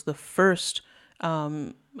Hopkins was the first,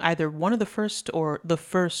 either one of the first or the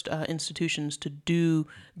first institutions to do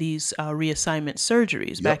these reassignment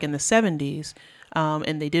surgeries back in the 70s.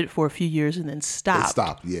 And they did it for a few years and then stopped. They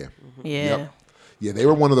stopped, yeah. Yeah. Yep. Yeah, they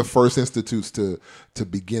were one of the first institutes to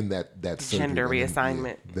begin that surgery. Gender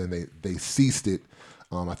reassignment. Then they ceased it,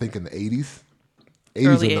 I think in the 80s. 80s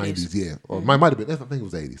Early or 80s. 90s, yeah. Or it might have been, I think it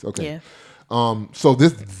was 80s. Okay. Yeah. So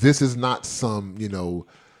this is not some,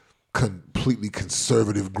 completely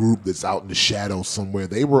conservative group that's out in the shadows somewhere.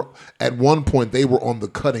 They were, at one point, they were on the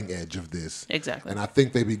cutting edge of this. Exactly. And I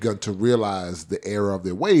think they begun to realize the error of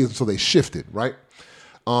their ways, and so they shifted, right?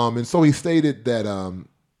 And so he stated that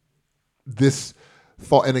this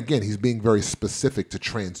thought, and again, he's being very specific to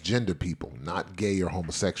transgender people, not gay or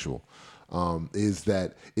homosexual, is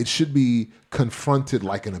that it should be confronted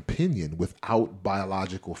like an opinion without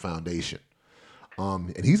biological foundation.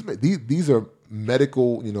 And these are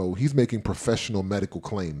medical, he's making professional medical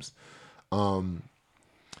claims.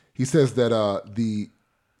 He says that the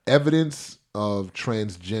evidence of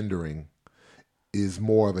transgendering is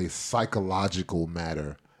more of a psychological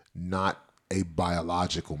matter, not a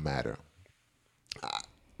biological matter.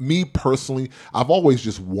 Me personally, I've always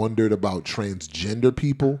just wondered about transgender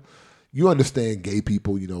people. You understand gay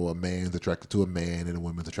people, a man's attracted to a man and a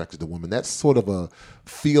woman's attracted to a woman. That's sort of a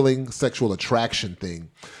feeling, sexual attraction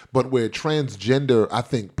thing. But where transgender, I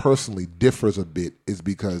think, personally differs a bit is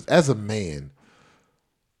because as a man,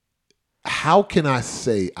 how can I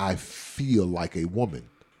say I feel like a woman?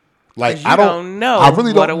 Like, You don't know I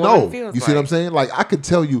really what don't a woman know. feels You see what I'm like. saying? Like, I could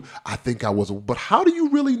tell you, I think I was, but how do you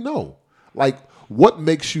really know? Like, what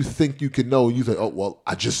makes you think you can know? You say, oh, well,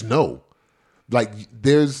 I just know. Like,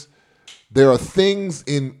 there are things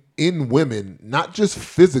in women, not just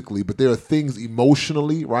physically, but there are things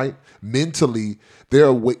emotionally, right? Mentally,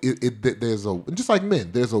 there's just like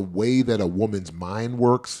men, there's a way that a woman's mind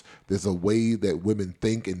works. There's a way that women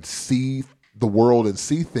think and see the world and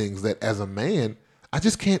see things that as a man, I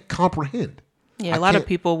just can't comprehend. Yeah, a lot of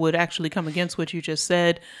people would actually come against what you just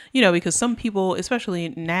said, because some people, especially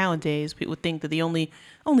nowadays, people think that the only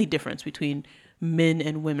difference between men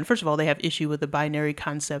and women, first of all, they have issue with the binary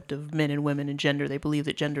concept of men and women and gender. They believe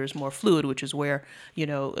that gender is more fluid, which is where,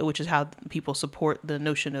 which is how people support the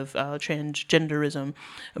notion of transgenderism.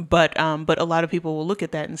 But a lot of people will look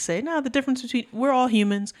at that and say, no, the difference between, we're all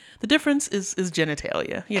humans. The difference is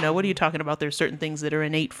genitalia. What are you talking about? There's certain things that are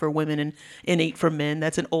innate for women and innate for men.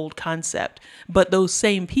 That's an old concept. But those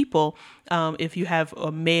same people, if you have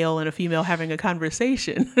a male and a female having a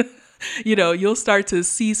conversation, you'll start to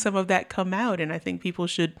see some of that come out. And I think people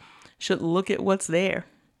should look at what's there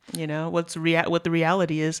You know, what the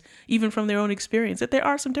reality is, even from their own experience, that there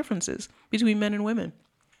are some differences between men and women.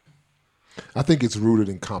 I think it's rooted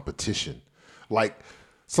in competition. Like,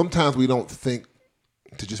 sometimes we don't think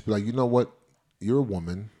to just be like, you know what, you're a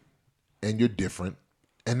woman and you're different,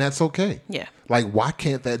 and that's okay. Yeah. Like, why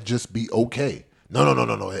can't that just be okay? No.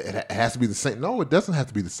 It has to be the same. No, it doesn't have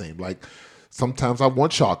to be the same. Like, sometimes I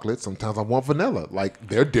want chocolate, sometimes I want vanilla. Like,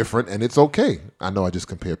 they're different, and it's okay. I know I just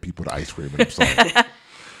compared people to ice cream, and I'm sorry.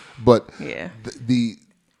 But Yeah.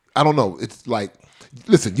 I don't know. It's like,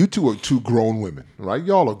 listen, you two are two grown women, right?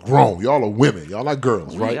 Y'all are grown. Y'all are women. Y'all are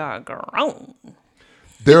girls, right? We are grown.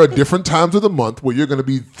 There are different times of the month where you're going to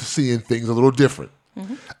be seeing things a little different.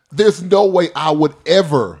 Mm-hmm. There's no way I would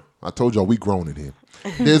ever, I told y'all we grown in here.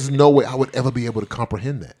 There's no way I would ever be able to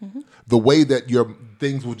comprehend that. Mm-hmm. The way that your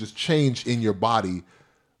things will just change in your body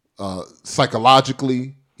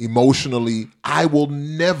psychologically, emotionally, I will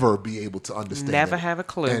never be able to understand Never that have a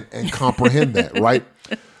clue. and comprehend that, right?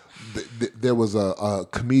 There was a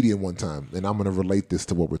comedian one time, and I'm going to relate this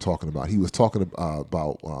to what we're talking about. He was talking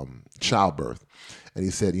about childbirth, and he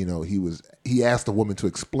said, you know, he asked a woman to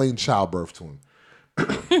explain childbirth to him,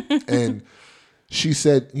 and she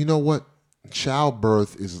said, you know what?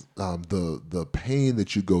 Childbirth is the pain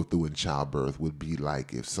that you go through in childbirth would be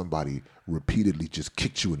like if somebody repeatedly just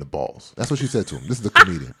kicked you in the balls. That's what she said to him. This is a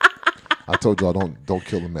comedian. I told y'all don't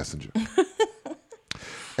kill the messenger.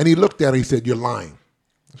 And he looked at her. He said, "You're lying."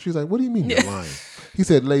 She's like, "What do you mean you're lying?" He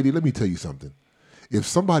said, "Lady, let me tell you something. If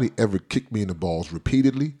somebody ever kicked me in the balls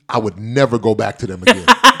repeatedly, I would never go back to them again."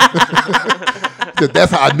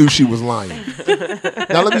 That's how I knew she was lying.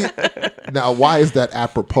 Now, why is that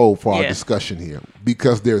apropos for our discussion here?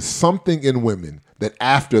 Because there's something in women that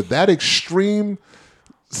after that extreme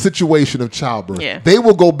situation of childbirth, they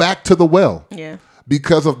will go back to the well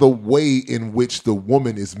because of the way in which the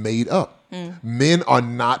woman is made up. Men are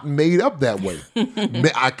not made up that way.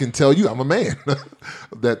 I can tell you, I'm a man.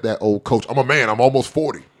 that old coach, I'm a man, I'm almost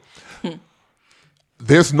 40.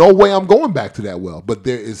 There's no way I'm going back to that well. But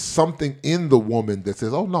there is something in the woman that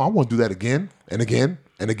says, oh, no, I want to do that again and again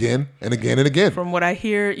and again and again and again. From what I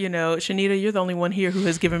hear, you know, Shanita, you're the only one here who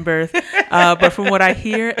has given birth. But from what I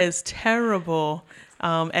hear, as terrible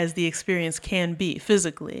as the experience can be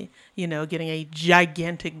physically, you know, getting a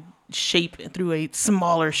gigantic shape through a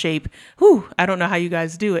smaller shape. Whew, I don't know how you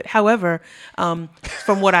guys do it. However, from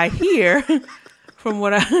what I hear, from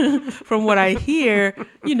what I hear,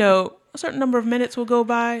 you know, a certain number of minutes will go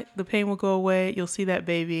by, the pain will go away, you'll see that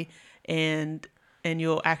baby, and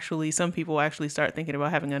some people will actually start thinking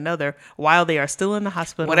about having another while they are still in the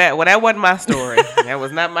hospital. Well, that wasn't my story. That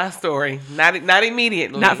was not my story. Not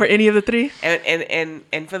immediately. Not for any of the three?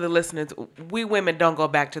 And for the listeners, we women don't go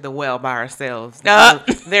back to the well by ourselves.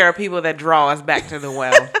 There are people that draw us back to the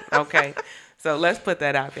well. Okay? So let's put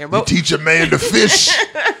that out there. You teach a man to fish.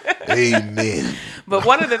 Amen. But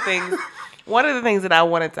one of the things that I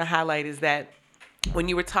wanted to highlight is that when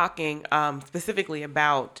you were talking specifically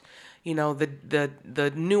about, you know,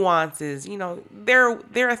 the nuances, you know,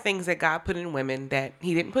 there are things that God put in women that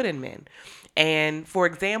he didn't put in men. And for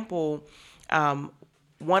example,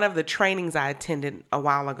 one of the trainings I attended a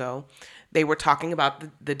while ago, they were talking about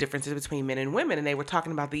the differences between men and women, and they were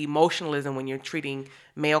talking about the emotionalism when you're treating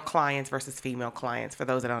male clients versus female clients. For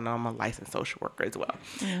those that don't know, I'm a licensed social worker as well.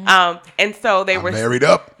 Mm-hmm. And so they were married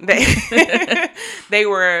up. They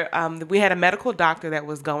were. We had a medical doctor that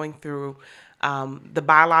was going through the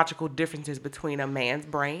biological differences between a man's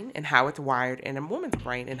brain and how it's wired and a woman's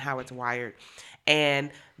brain and how it's wired.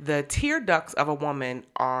 And the tear ducts of a woman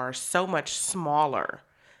are so much smaller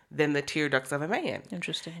than the tear ducts of a man.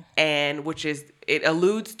 Interesting. And it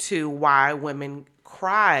alludes to why women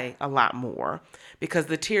cry a lot more, because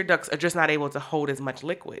the tear ducts are just not able to hold as much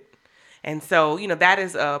liquid. And so, you know, that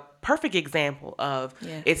is a perfect example of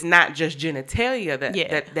it's not just genitalia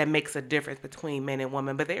that makes a difference between men and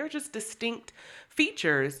women, but they are just distinct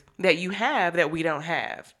features that you have that we don't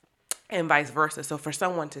have, and vice versa. So for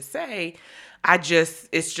someone to say,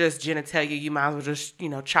 it's just genitalia, you might as well just, you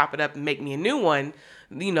know, chop it up and make me a new one,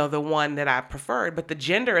 you know, the one that I preferred. But the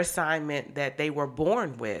gender assignment that they were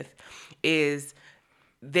born with is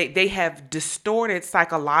they have distorted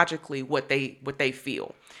psychologically what they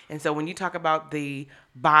feel. And so when you talk about the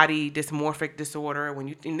body dysmorphic disorder,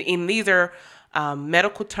 and these are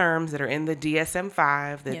medical terms that are in the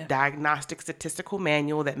DSM-5, the Diagnostic Statistical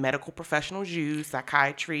Manual that medical professionals use,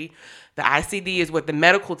 psychiatry. The ICD is what the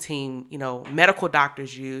medical team, you know, medical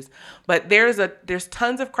doctors use. But there's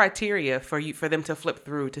tons of criteria for them to flip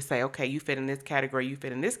through to say, okay, you fit in this category, you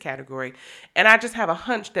fit in this category. And I just have a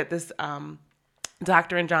hunch that this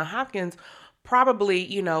doctor in Johns Hopkins probably,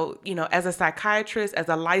 as a psychiatrist, as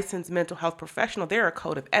a licensed mental health professional, there are a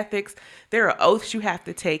code of ethics, there are oaths you have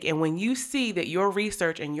to take. And when you see that your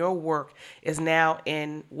research and your work is now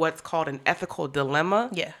in what's called an ethical dilemma,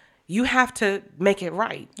 Yeah. you have to make it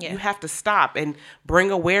right. Yeah. You have to stop and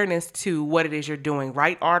bring awareness to what it is you're doing.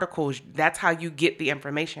 Write articles. That's how you get the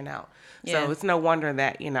information out. Yeah. So it's no wonder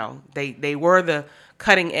that, they were the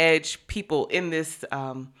cutting edge people in this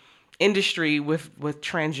industry with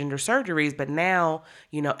transgender surgeries. But now,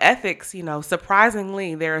 ethics,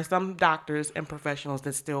 surprisingly, there are some doctors and professionals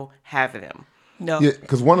that still have them. No. Yeah,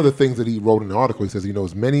 because one of the things that he wrote in the article, he says,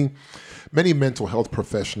 is many mental health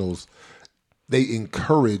professionals, they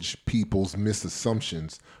encourage people's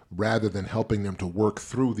misassumptions rather than helping them to work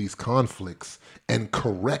through these conflicts and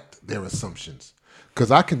correct their assumptions. Because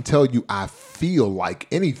I can tell you I feel like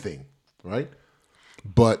anything, right?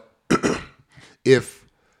 But if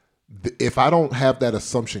I don't have that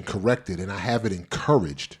assumption corrected and I have it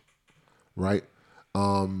encouraged, right,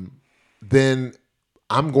 then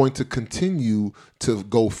I'm going to continue to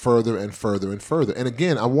go further and further and further. And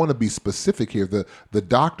again, I want to be specific here. The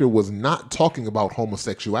doctor was not talking about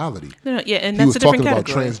homosexuality. No, yeah, and He that's was a different talking about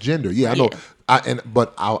category. transgender. Yeah, I know.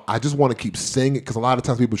 I just want to keep saying it because a lot of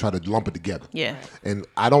times people try to lump it together. Yeah. And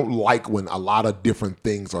I don't like when a lot of different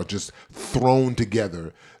things are just thrown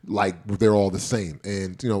together like they're all the same.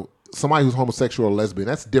 And, somebody who's homosexual or lesbian,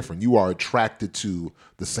 that's different. You are attracted to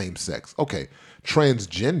the same sex. Okay.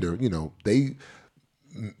 Transgender,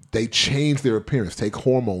 they change their appearance, take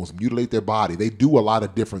hormones, mutilate their body. They do a lot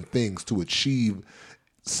of different things to achieve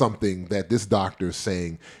something that this doctor is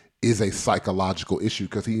saying is a psychological issue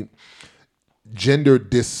because gender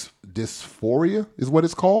dysphoria is what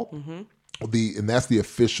it's called. Mm-hmm. And that's the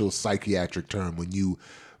official psychiatric term when you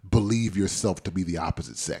believe yourself to be the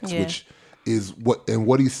opposite sex, which is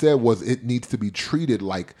what he said was it needs to be treated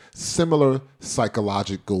like similar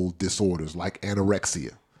psychological disorders like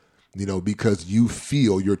anorexia. Because you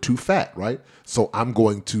feel you're too fat, right? So I'm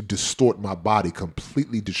going to distort my body,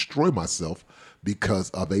 completely destroy myself because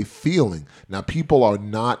of a feeling. Now, people are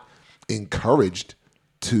not encouraged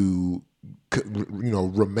to,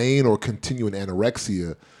 remain or continue in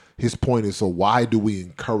anorexia. His point is, so why do we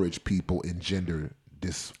encourage people in gender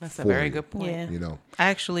dysphoria? That's a very good point. Yeah. I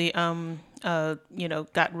actually,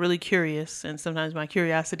 got really curious, and sometimes my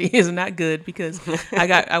curiosity is not good because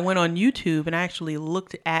I went on YouTube and I actually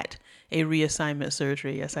looked at a reassignment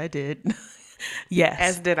surgery. Yes, I did. Yes.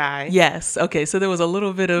 As did I. Yes. Okay. So there was a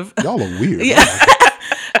little bit of. Y'all are weird. Yeah.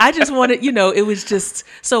 I just wanted, it was just,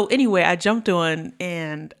 so anyway, I jumped on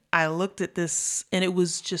and I looked at this and it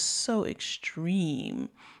was just so extreme.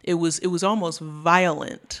 It was almost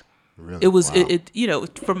violent. Really? It was, Wow.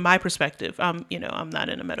 from my perspective, I'm not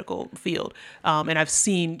in a medical field, and I've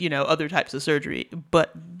seen, other types of surgery,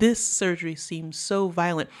 but this surgery seems so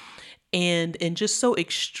violent and just so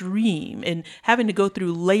extreme and having to go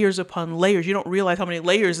through layers upon layers. You don't realize how many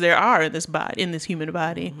layers there are in this body, in this human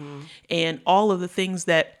body. Mm-hmm. And all of the things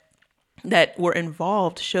that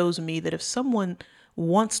were shows me that if someone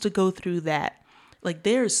wants to go through that, like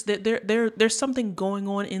there's something going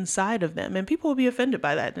on inside of them, and people will be offended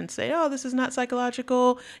by that and say, "Oh, this is not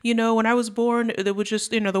psychological." When I was born, there was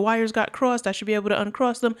just the wires got crossed. I should be able to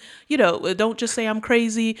uncross them. Don't just say I'm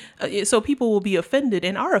crazy. So people will be offended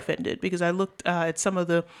and are offended because I looked at some of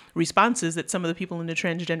the responses that some of the people in the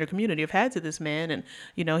transgender community have had to this man, and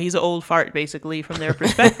he's an old fart basically from their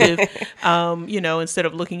perspective. Instead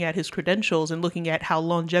of looking at his credentials and looking at how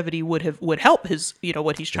longevity would help his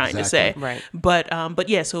what he's trying to say. Right. But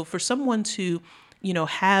yeah, so for someone to,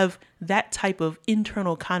 have that type of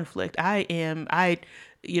internal conflict,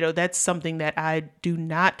 that's something that I do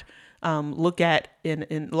not look at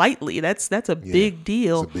in lightly. That's a big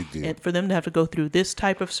deal. It's a big deal. And for them to have to go through this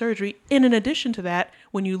type of surgery. And in addition to that,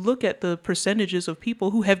 when you look at the percentages of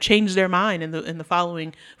people who have changed their mind within the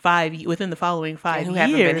following 5 years, And who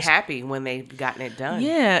haven't been happy when they've gotten it done.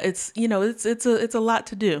 Yeah, it's a lot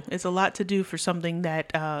to do. It's a lot to do for something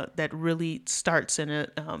that really starts in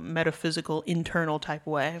a metaphysical internal type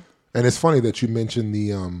way. And it's funny that you mentioned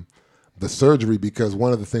the surgery because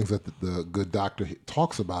one of the things that the good doctor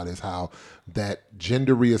talks about is how that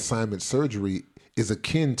gender reassignment surgery is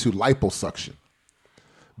akin to liposuction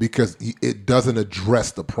because it doesn't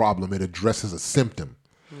address the problem. It addresses a symptom.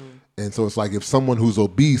 And so it's like if someone who's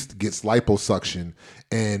obese gets liposuction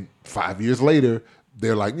and 5 years later,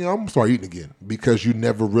 they're like, I'm going to start eating again because you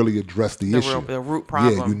never really addressed the issue. The root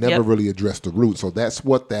problem. Yeah, you never really addressed the root. So that's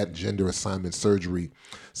what that gender assignment surgery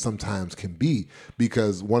sometimes can be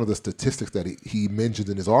because one of the statistics that he mentioned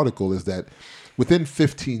in his article is that within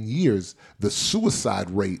 15 years, the suicide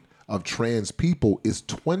rate of trans people is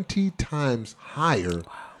 20 times higher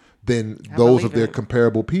than those of believe their it.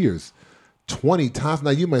 comparable peers. 20 times. Now,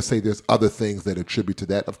 you might say there's other things that attribute to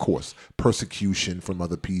that. Of course, persecution from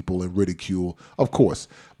other people and ridicule, of course.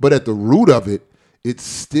 But at the root of it, it's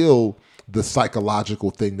still the psychological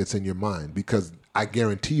thing that's in your mind, because I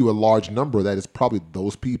guarantee you a large number of that is probably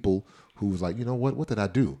those people who was like, you know what did I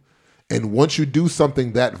do? And once you do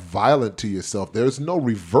something that violent to yourself, there's no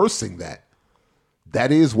reversing that.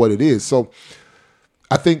 That is what it is. So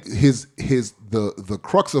I think the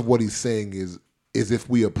crux of what he's saying is if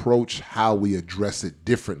we approach how we address it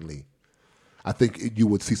differently, I think you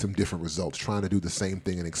would see some different results. Trying to do the same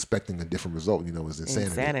thing and expecting a different result, is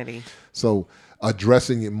insanity. So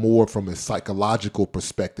addressing it more from a psychological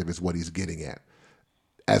perspective is what he's getting at,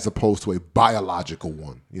 as opposed to a biological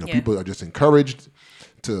one. People are just encouraged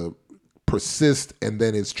to persist, and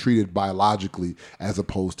then it's treated biologically as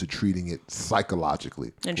opposed to treating it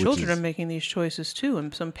psychologically. And children are making these choices too,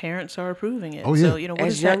 and some parents are approving it. Oh, yeah. So, what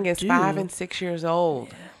As does young that as do? 5 and 6 years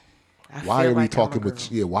old. Why are we talking with?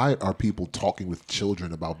 Why are people talking with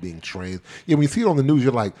children about being trans? When you see it on the news,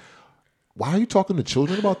 you're like, why are you talking to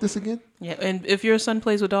children about this again? Yeah, and if your son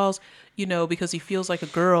plays with dolls, because he feels like a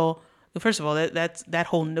girl. Well, first of all, that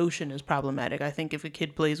whole notion is problematic. I think if a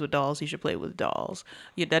kid plays with dolls, he should play with dolls.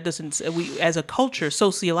 That doesn't. We, as a culture,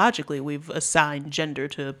 sociologically, we've assigned gender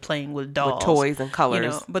to playing with dolls, With toys and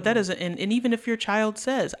colors. But that doesn't. And even if your child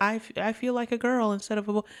says, "I feel like a girl instead of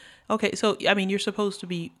a boy," okay. So you're supposed to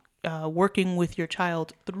be working with your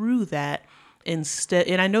child through that instead.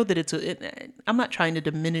 And I know that I'm not trying to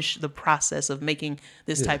diminish the process of making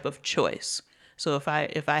this type of choice. So if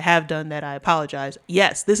I have done that, I apologize.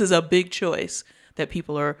 Yes, this is a big choice that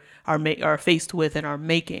people are faced with and are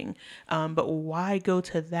making. But why go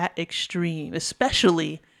to that extreme,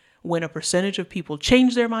 especially when a percentage of people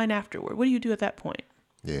change their mind afterward? What do you do at that point?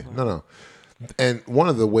 Yeah, no. And one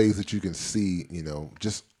of the ways that you can see,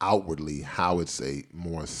 just outwardly how it's a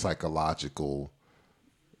more psychological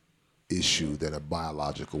issue than a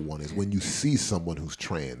biological one is when you see someone who's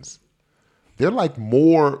trans. They're like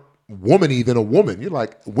more womany than a woman. You're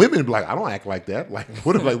like, women be like, I don't act like that. Like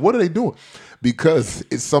what are they doing? Because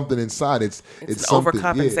it's something inside. It's something,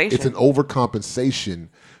 overcompensation. It's an overcompensation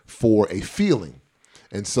for a feeling.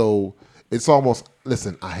 And so it's almost,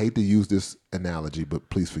 listen, I hate to use this analogy, but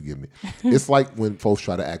please forgive me. It's like when folks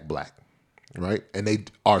try to act black, right? And they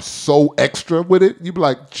are so extra with it. You be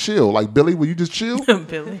like, chill. Like, Billy, will you just chill?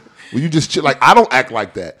 Billy. Will you just chill? Like, I don't act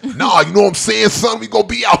like that. No, you know what I'm saying, son? We gonna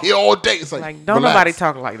be out here all day. It's like don't relax. nobody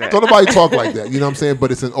talk like that. Don't nobody talk like that. You know what I'm saying?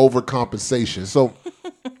 But it's an overcompensation. So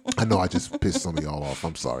I know I just pissed some of y'all off.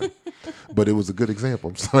 I'm sorry. But it was a good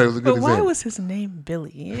example. I'm sorry. It was a good But example. why was his name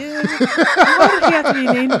Billy? Yeah. Why did he have to be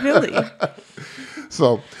named Billy?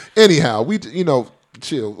 So anyhow,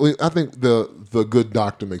 chill. I think the good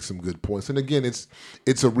doctor makes some good points. And again, it's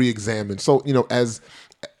a re-examine. So, as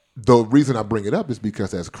the reason I bring it up is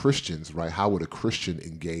because as Christians, right, how would a Christian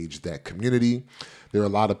engage that community? There are a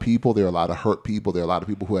lot of people, there are a lot of hurt people, there are a lot of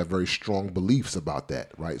people who have very strong beliefs about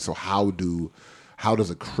that, right? So how does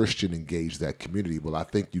a Christian engage that community? Well, I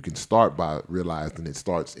think you can start by realizing it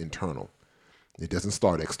starts internal. It doesn't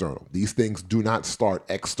start external. These things do not start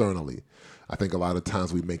externally. I think a lot of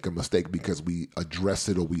times we make a mistake because we address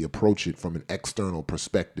it or we approach it from an external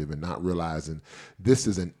perspective and not realizing this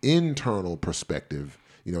is an internal perspective.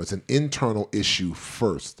 It's an internal issue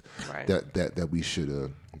first, right, that we should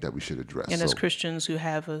address. And as Christians who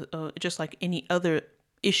have just like any other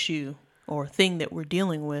issue or thing that we're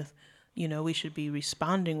dealing with, we should be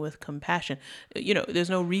responding with compassion.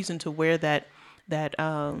 There's no reason to wear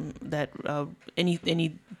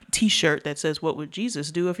any T-shirt that says "What would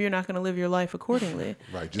Jesus do?" if you're not going to live your life accordingly.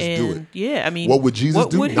 Right, just do it. Yeah, what would Jesus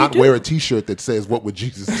do? Not wear a T-shirt that says "What would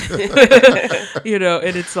Jesus do?"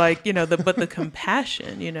 And it's like but the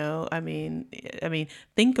compassion.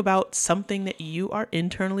 Think about something that you are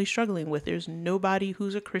internally struggling with. There's nobody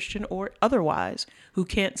who's a Christian or otherwise who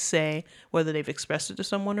can't say, whether they've expressed it to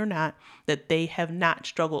someone or not, that they have not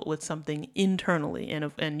struggled with something internally,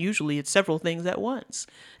 and usually it's several things at once.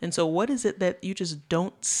 And so what is it that you just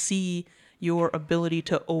don't see your ability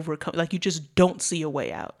to overcome? Like, you just don't see a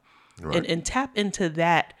way out. Right. And tap into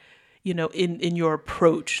that, in your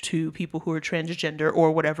approach to people who are transgender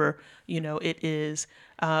or whatever, it is,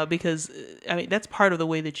 because that's part of the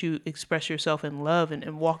way that you express yourself in love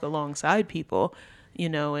and walk alongside people,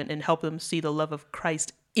 and help them see the love of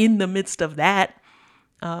Christ in the midst of that.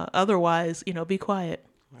 Otherwise, be quiet.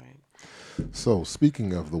 So,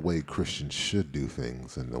 speaking of the way Christians should do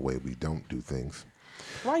things and the way we don't do things.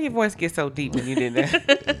 Why your voice get so deep when you did that?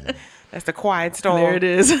 Yeah. That's the quiet storm. There it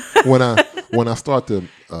is. when I When I start to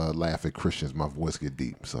laugh at Christians, my voice get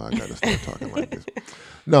deep, so I got to start talking like this.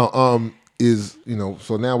 No,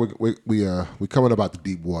 so now we coming about the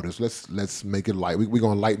deep waters. Let's make it light. We're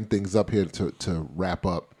gonna lighten things up here to wrap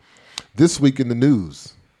up. This week in the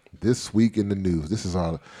news. This week in the news. This is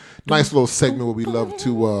our nice little segment where we love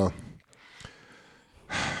to.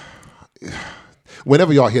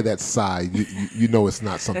 Whenever y'all hear that sigh, you know it's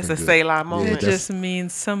not something. It's a good. Selah moment. It just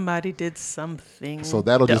means somebody did something. So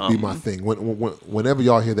that'll just be dumb. my thing. Whenever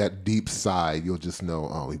y'all hear that deep sigh, you'll just know,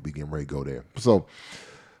 oh, we getting ready to go there. So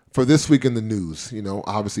for this week in the news,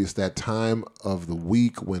 obviously it's that time of the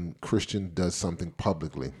week when Christian does something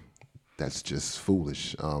publicly. That's just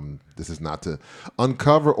foolish. This is not to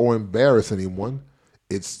uncover or embarrass anyone.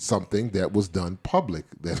 It's something that was done public.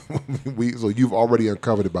 So you've already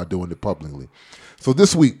uncovered it by doing it publicly. So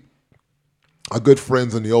this week, our good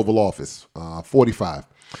friends in the Oval Office, 45,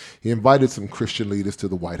 he invited some Christian leaders to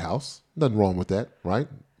the White House. Nothing wrong with that, right?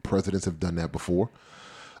 Presidents have done that before.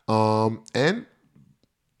 And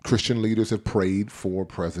Christian leaders have prayed for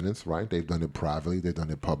presidents, right? They've done it privately. They've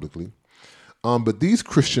done it publicly. But these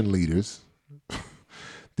Christian leaders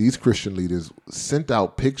sent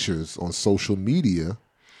out pictures on social media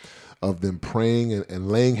of them praying and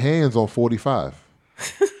laying hands on 45.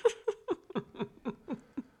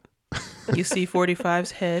 You see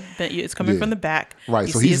 45's head bent. It's coming from the back. Right,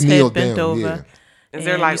 You so see he's his head kneeled bent down. over. Yeah. Is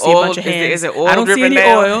there And like you see a oil? bunch of hands. Is it oil I don't see dripping any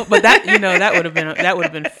down? oil, but that would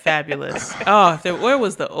have been fabulous. Oh, where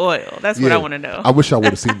was the oil? That's what I want to know. I wish I would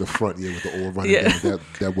have seen the front with the oil running Yeah. down.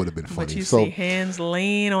 That would have been funny. But you see hands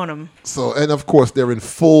laying on him. So, and of course, they're in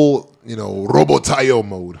full, Robotayo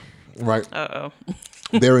mode, right? Uh-oh.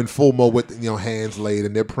 They're in full mode with, hands laid,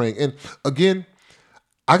 and they're praying. And again,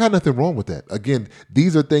 I got nothing wrong with that. Again,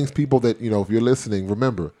 these are things people that, if you're listening,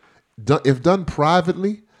 remember, if done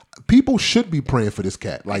privately, people should be praying for this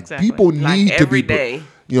cat. Like, Exactly. people need to every be. day.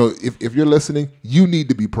 If you're listening, you need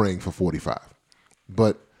to be praying for 45.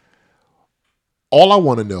 But all I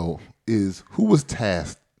want to know is who was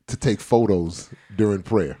tasked to take photos during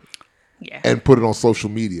prayer Yeah. and put it on social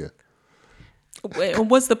media.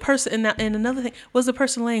 Was the person and another thing, was the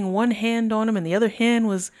person laying one hand on him and the other hand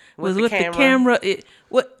was With the with camera. the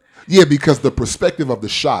camera? Yeah, because the perspective of the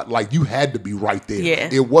shot, like, you had to be right there. Yeah.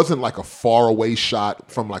 It wasn't like a faraway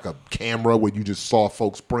shot from like a camera where you just saw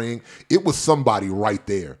folks praying. It was somebody right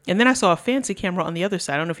there. And then I saw a fancy camera on the other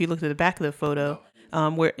side. I don't know if you looked at the back of the photo,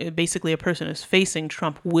 where basically a person is facing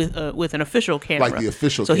Trump with an official camera, Like the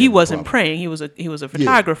official So he camera, wasn't probably. praying. He was a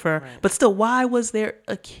photographer. But still, why was there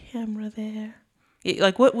a camera there?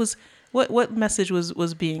 What message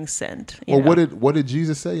was being sent? you Well, know? what did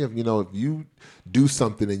Jesus say? If you do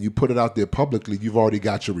something and you put it out there publicly, you've already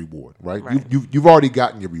got your reward, right? You've already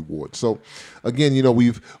gotten your reward. So again,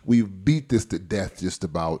 we've beat this to death just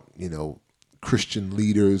about Christian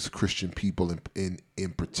leaders, Christian people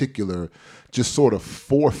in particular, just sort of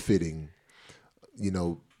forfeiting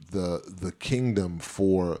the kingdom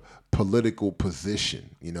for political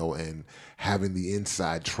position, and having the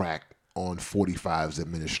inside track on 45's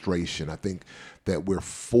administration. I think that we're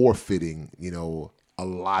forfeiting, a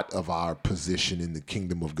lot of our position in the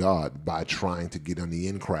kingdom of God by trying to get on the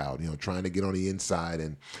in crowd, trying to get on the inside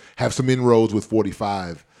and have some inroads with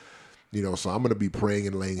 45. So I'm going to be praying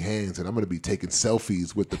and laying hands, and I'm going to be taking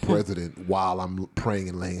selfies with the president while I'm praying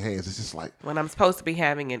and laying hands. It's just like, When I'm supposed to be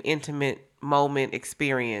having an intimate moment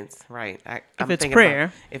experience, right? I'm it's thinking prayer.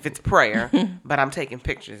 about if it's prayer, but I'm taking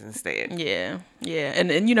pictures instead. Yeah.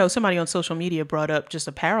 And somebody on social media brought up just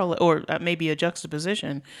a parallel or maybe a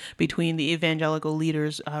juxtaposition between the evangelical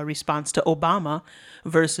leaders' response to Obama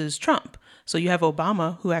versus Trump. So you have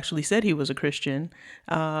Obama, who actually said he was a Christian,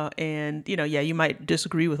 and you might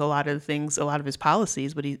disagree with a lot of things, a lot of his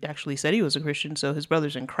policies, but he actually said he was a Christian. So his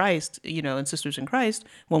brothers in Christ, and sisters in Christ,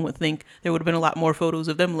 one would think there would have been a lot more photos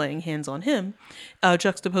of them laying hands on him,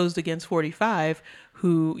 juxtaposed against 45,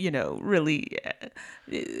 who really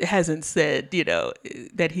hasn't said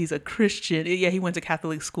that he's a Christian. Yeah, he went to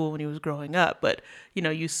Catholic school when he was growing up, but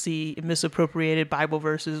you see misappropriated Bible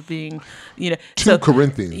verses being 2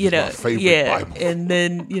 Corinthians is my favorite Bible. And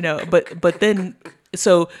then but then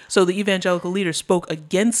so the evangelical leader spoke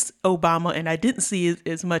against Obama, and I didn't see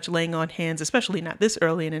as much laying on hands, especially not this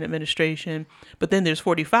early in an administration. But then there's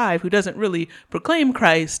 45, who doesn't really proclaim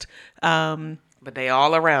Christ. But they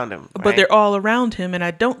all around him. Right? But they're all around him, and I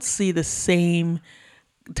don't see the same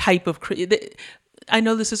type of. I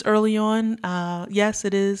know this is early on. Yes,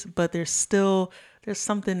 it is, but there's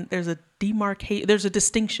something. There's a demarcate. There's a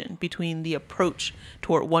distinction between the approach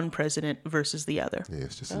toward one president versus the other. yeah,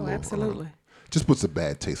 it's just absolutely. just puts a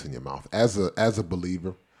bad taste in your mouth as a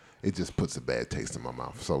believer. it just puts a bad taste in my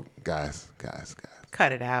mouth. So guys,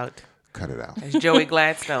 Cut it out. cut it out. As Joey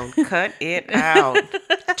Gladstone, cut it out.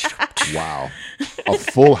 Wow, a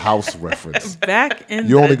Full House reference. Back in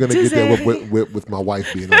You're only the gonna get that dizzy. with my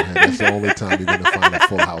wife being on hand. That's the only time you're gonna find a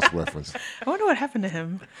Full House reference. I wonder what happened to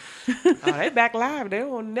him. Oh, they back live. They're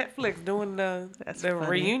on Netflix doing the funny.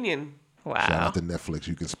 reunion. Wow. Shout out to Netflix.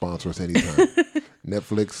 You can sponsor us anytime.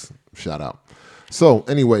 Netflix, shout out. So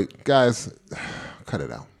anyway, guys, cut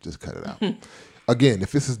it out. Just cut it out. Again,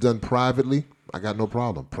 if this is done privately, I got no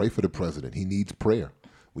problem. Pray for the president. He needs prayer.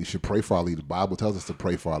 We should pray for our leaders. The Bible tells us to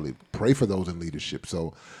pray for our leaders. Pray for those in leadership.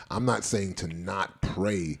 So I'm not saying to not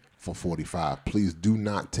pray for 45. Please do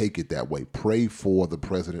not take it that way. Pray for the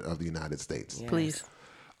president of the United States. Please.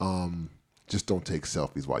 Just don't take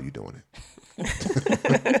selfies while you're doing it.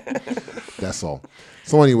 That's all.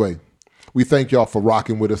 So anyway, we thank y'all for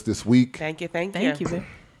rocking with us this week. Thank you. Thank you, babe.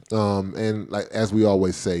 And like as we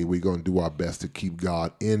always say, we're going to do our best to keep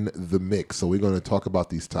God in the mix. So we're going to talk about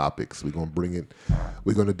these topics. We're going to bring it.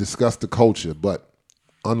 We're going to discuss the culture. But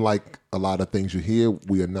unlike a lot of things you hear,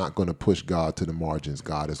 we are not going to push God to the margins.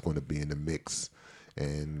 God is going to be in the mix.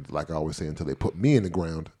 And like I always say, until they put me in the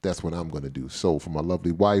ground, that's what I'm going to do. So for my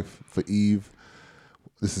lovely wife, for Eve,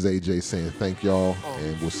 this is AJ saying thank y'all,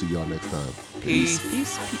 and we'll see y'all next time. Peace.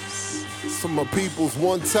 Peace, peace. For my peoples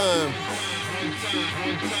one time.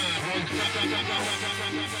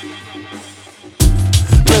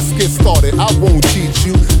 Let's get started, I won't cheat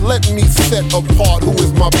you. Let me set apart who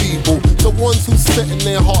is my people. The ones who set in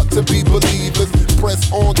their heart to be believers.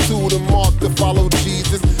 Press on to the mark to follow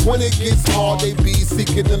Jesus. When it gets hard, they be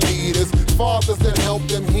seeking the leaders. Fathers that help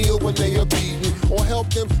them heal when they are beaten, or help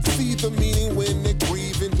them see the meaning when they're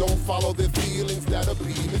grieving. Don't follow their feelings that'll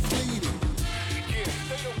be misleading.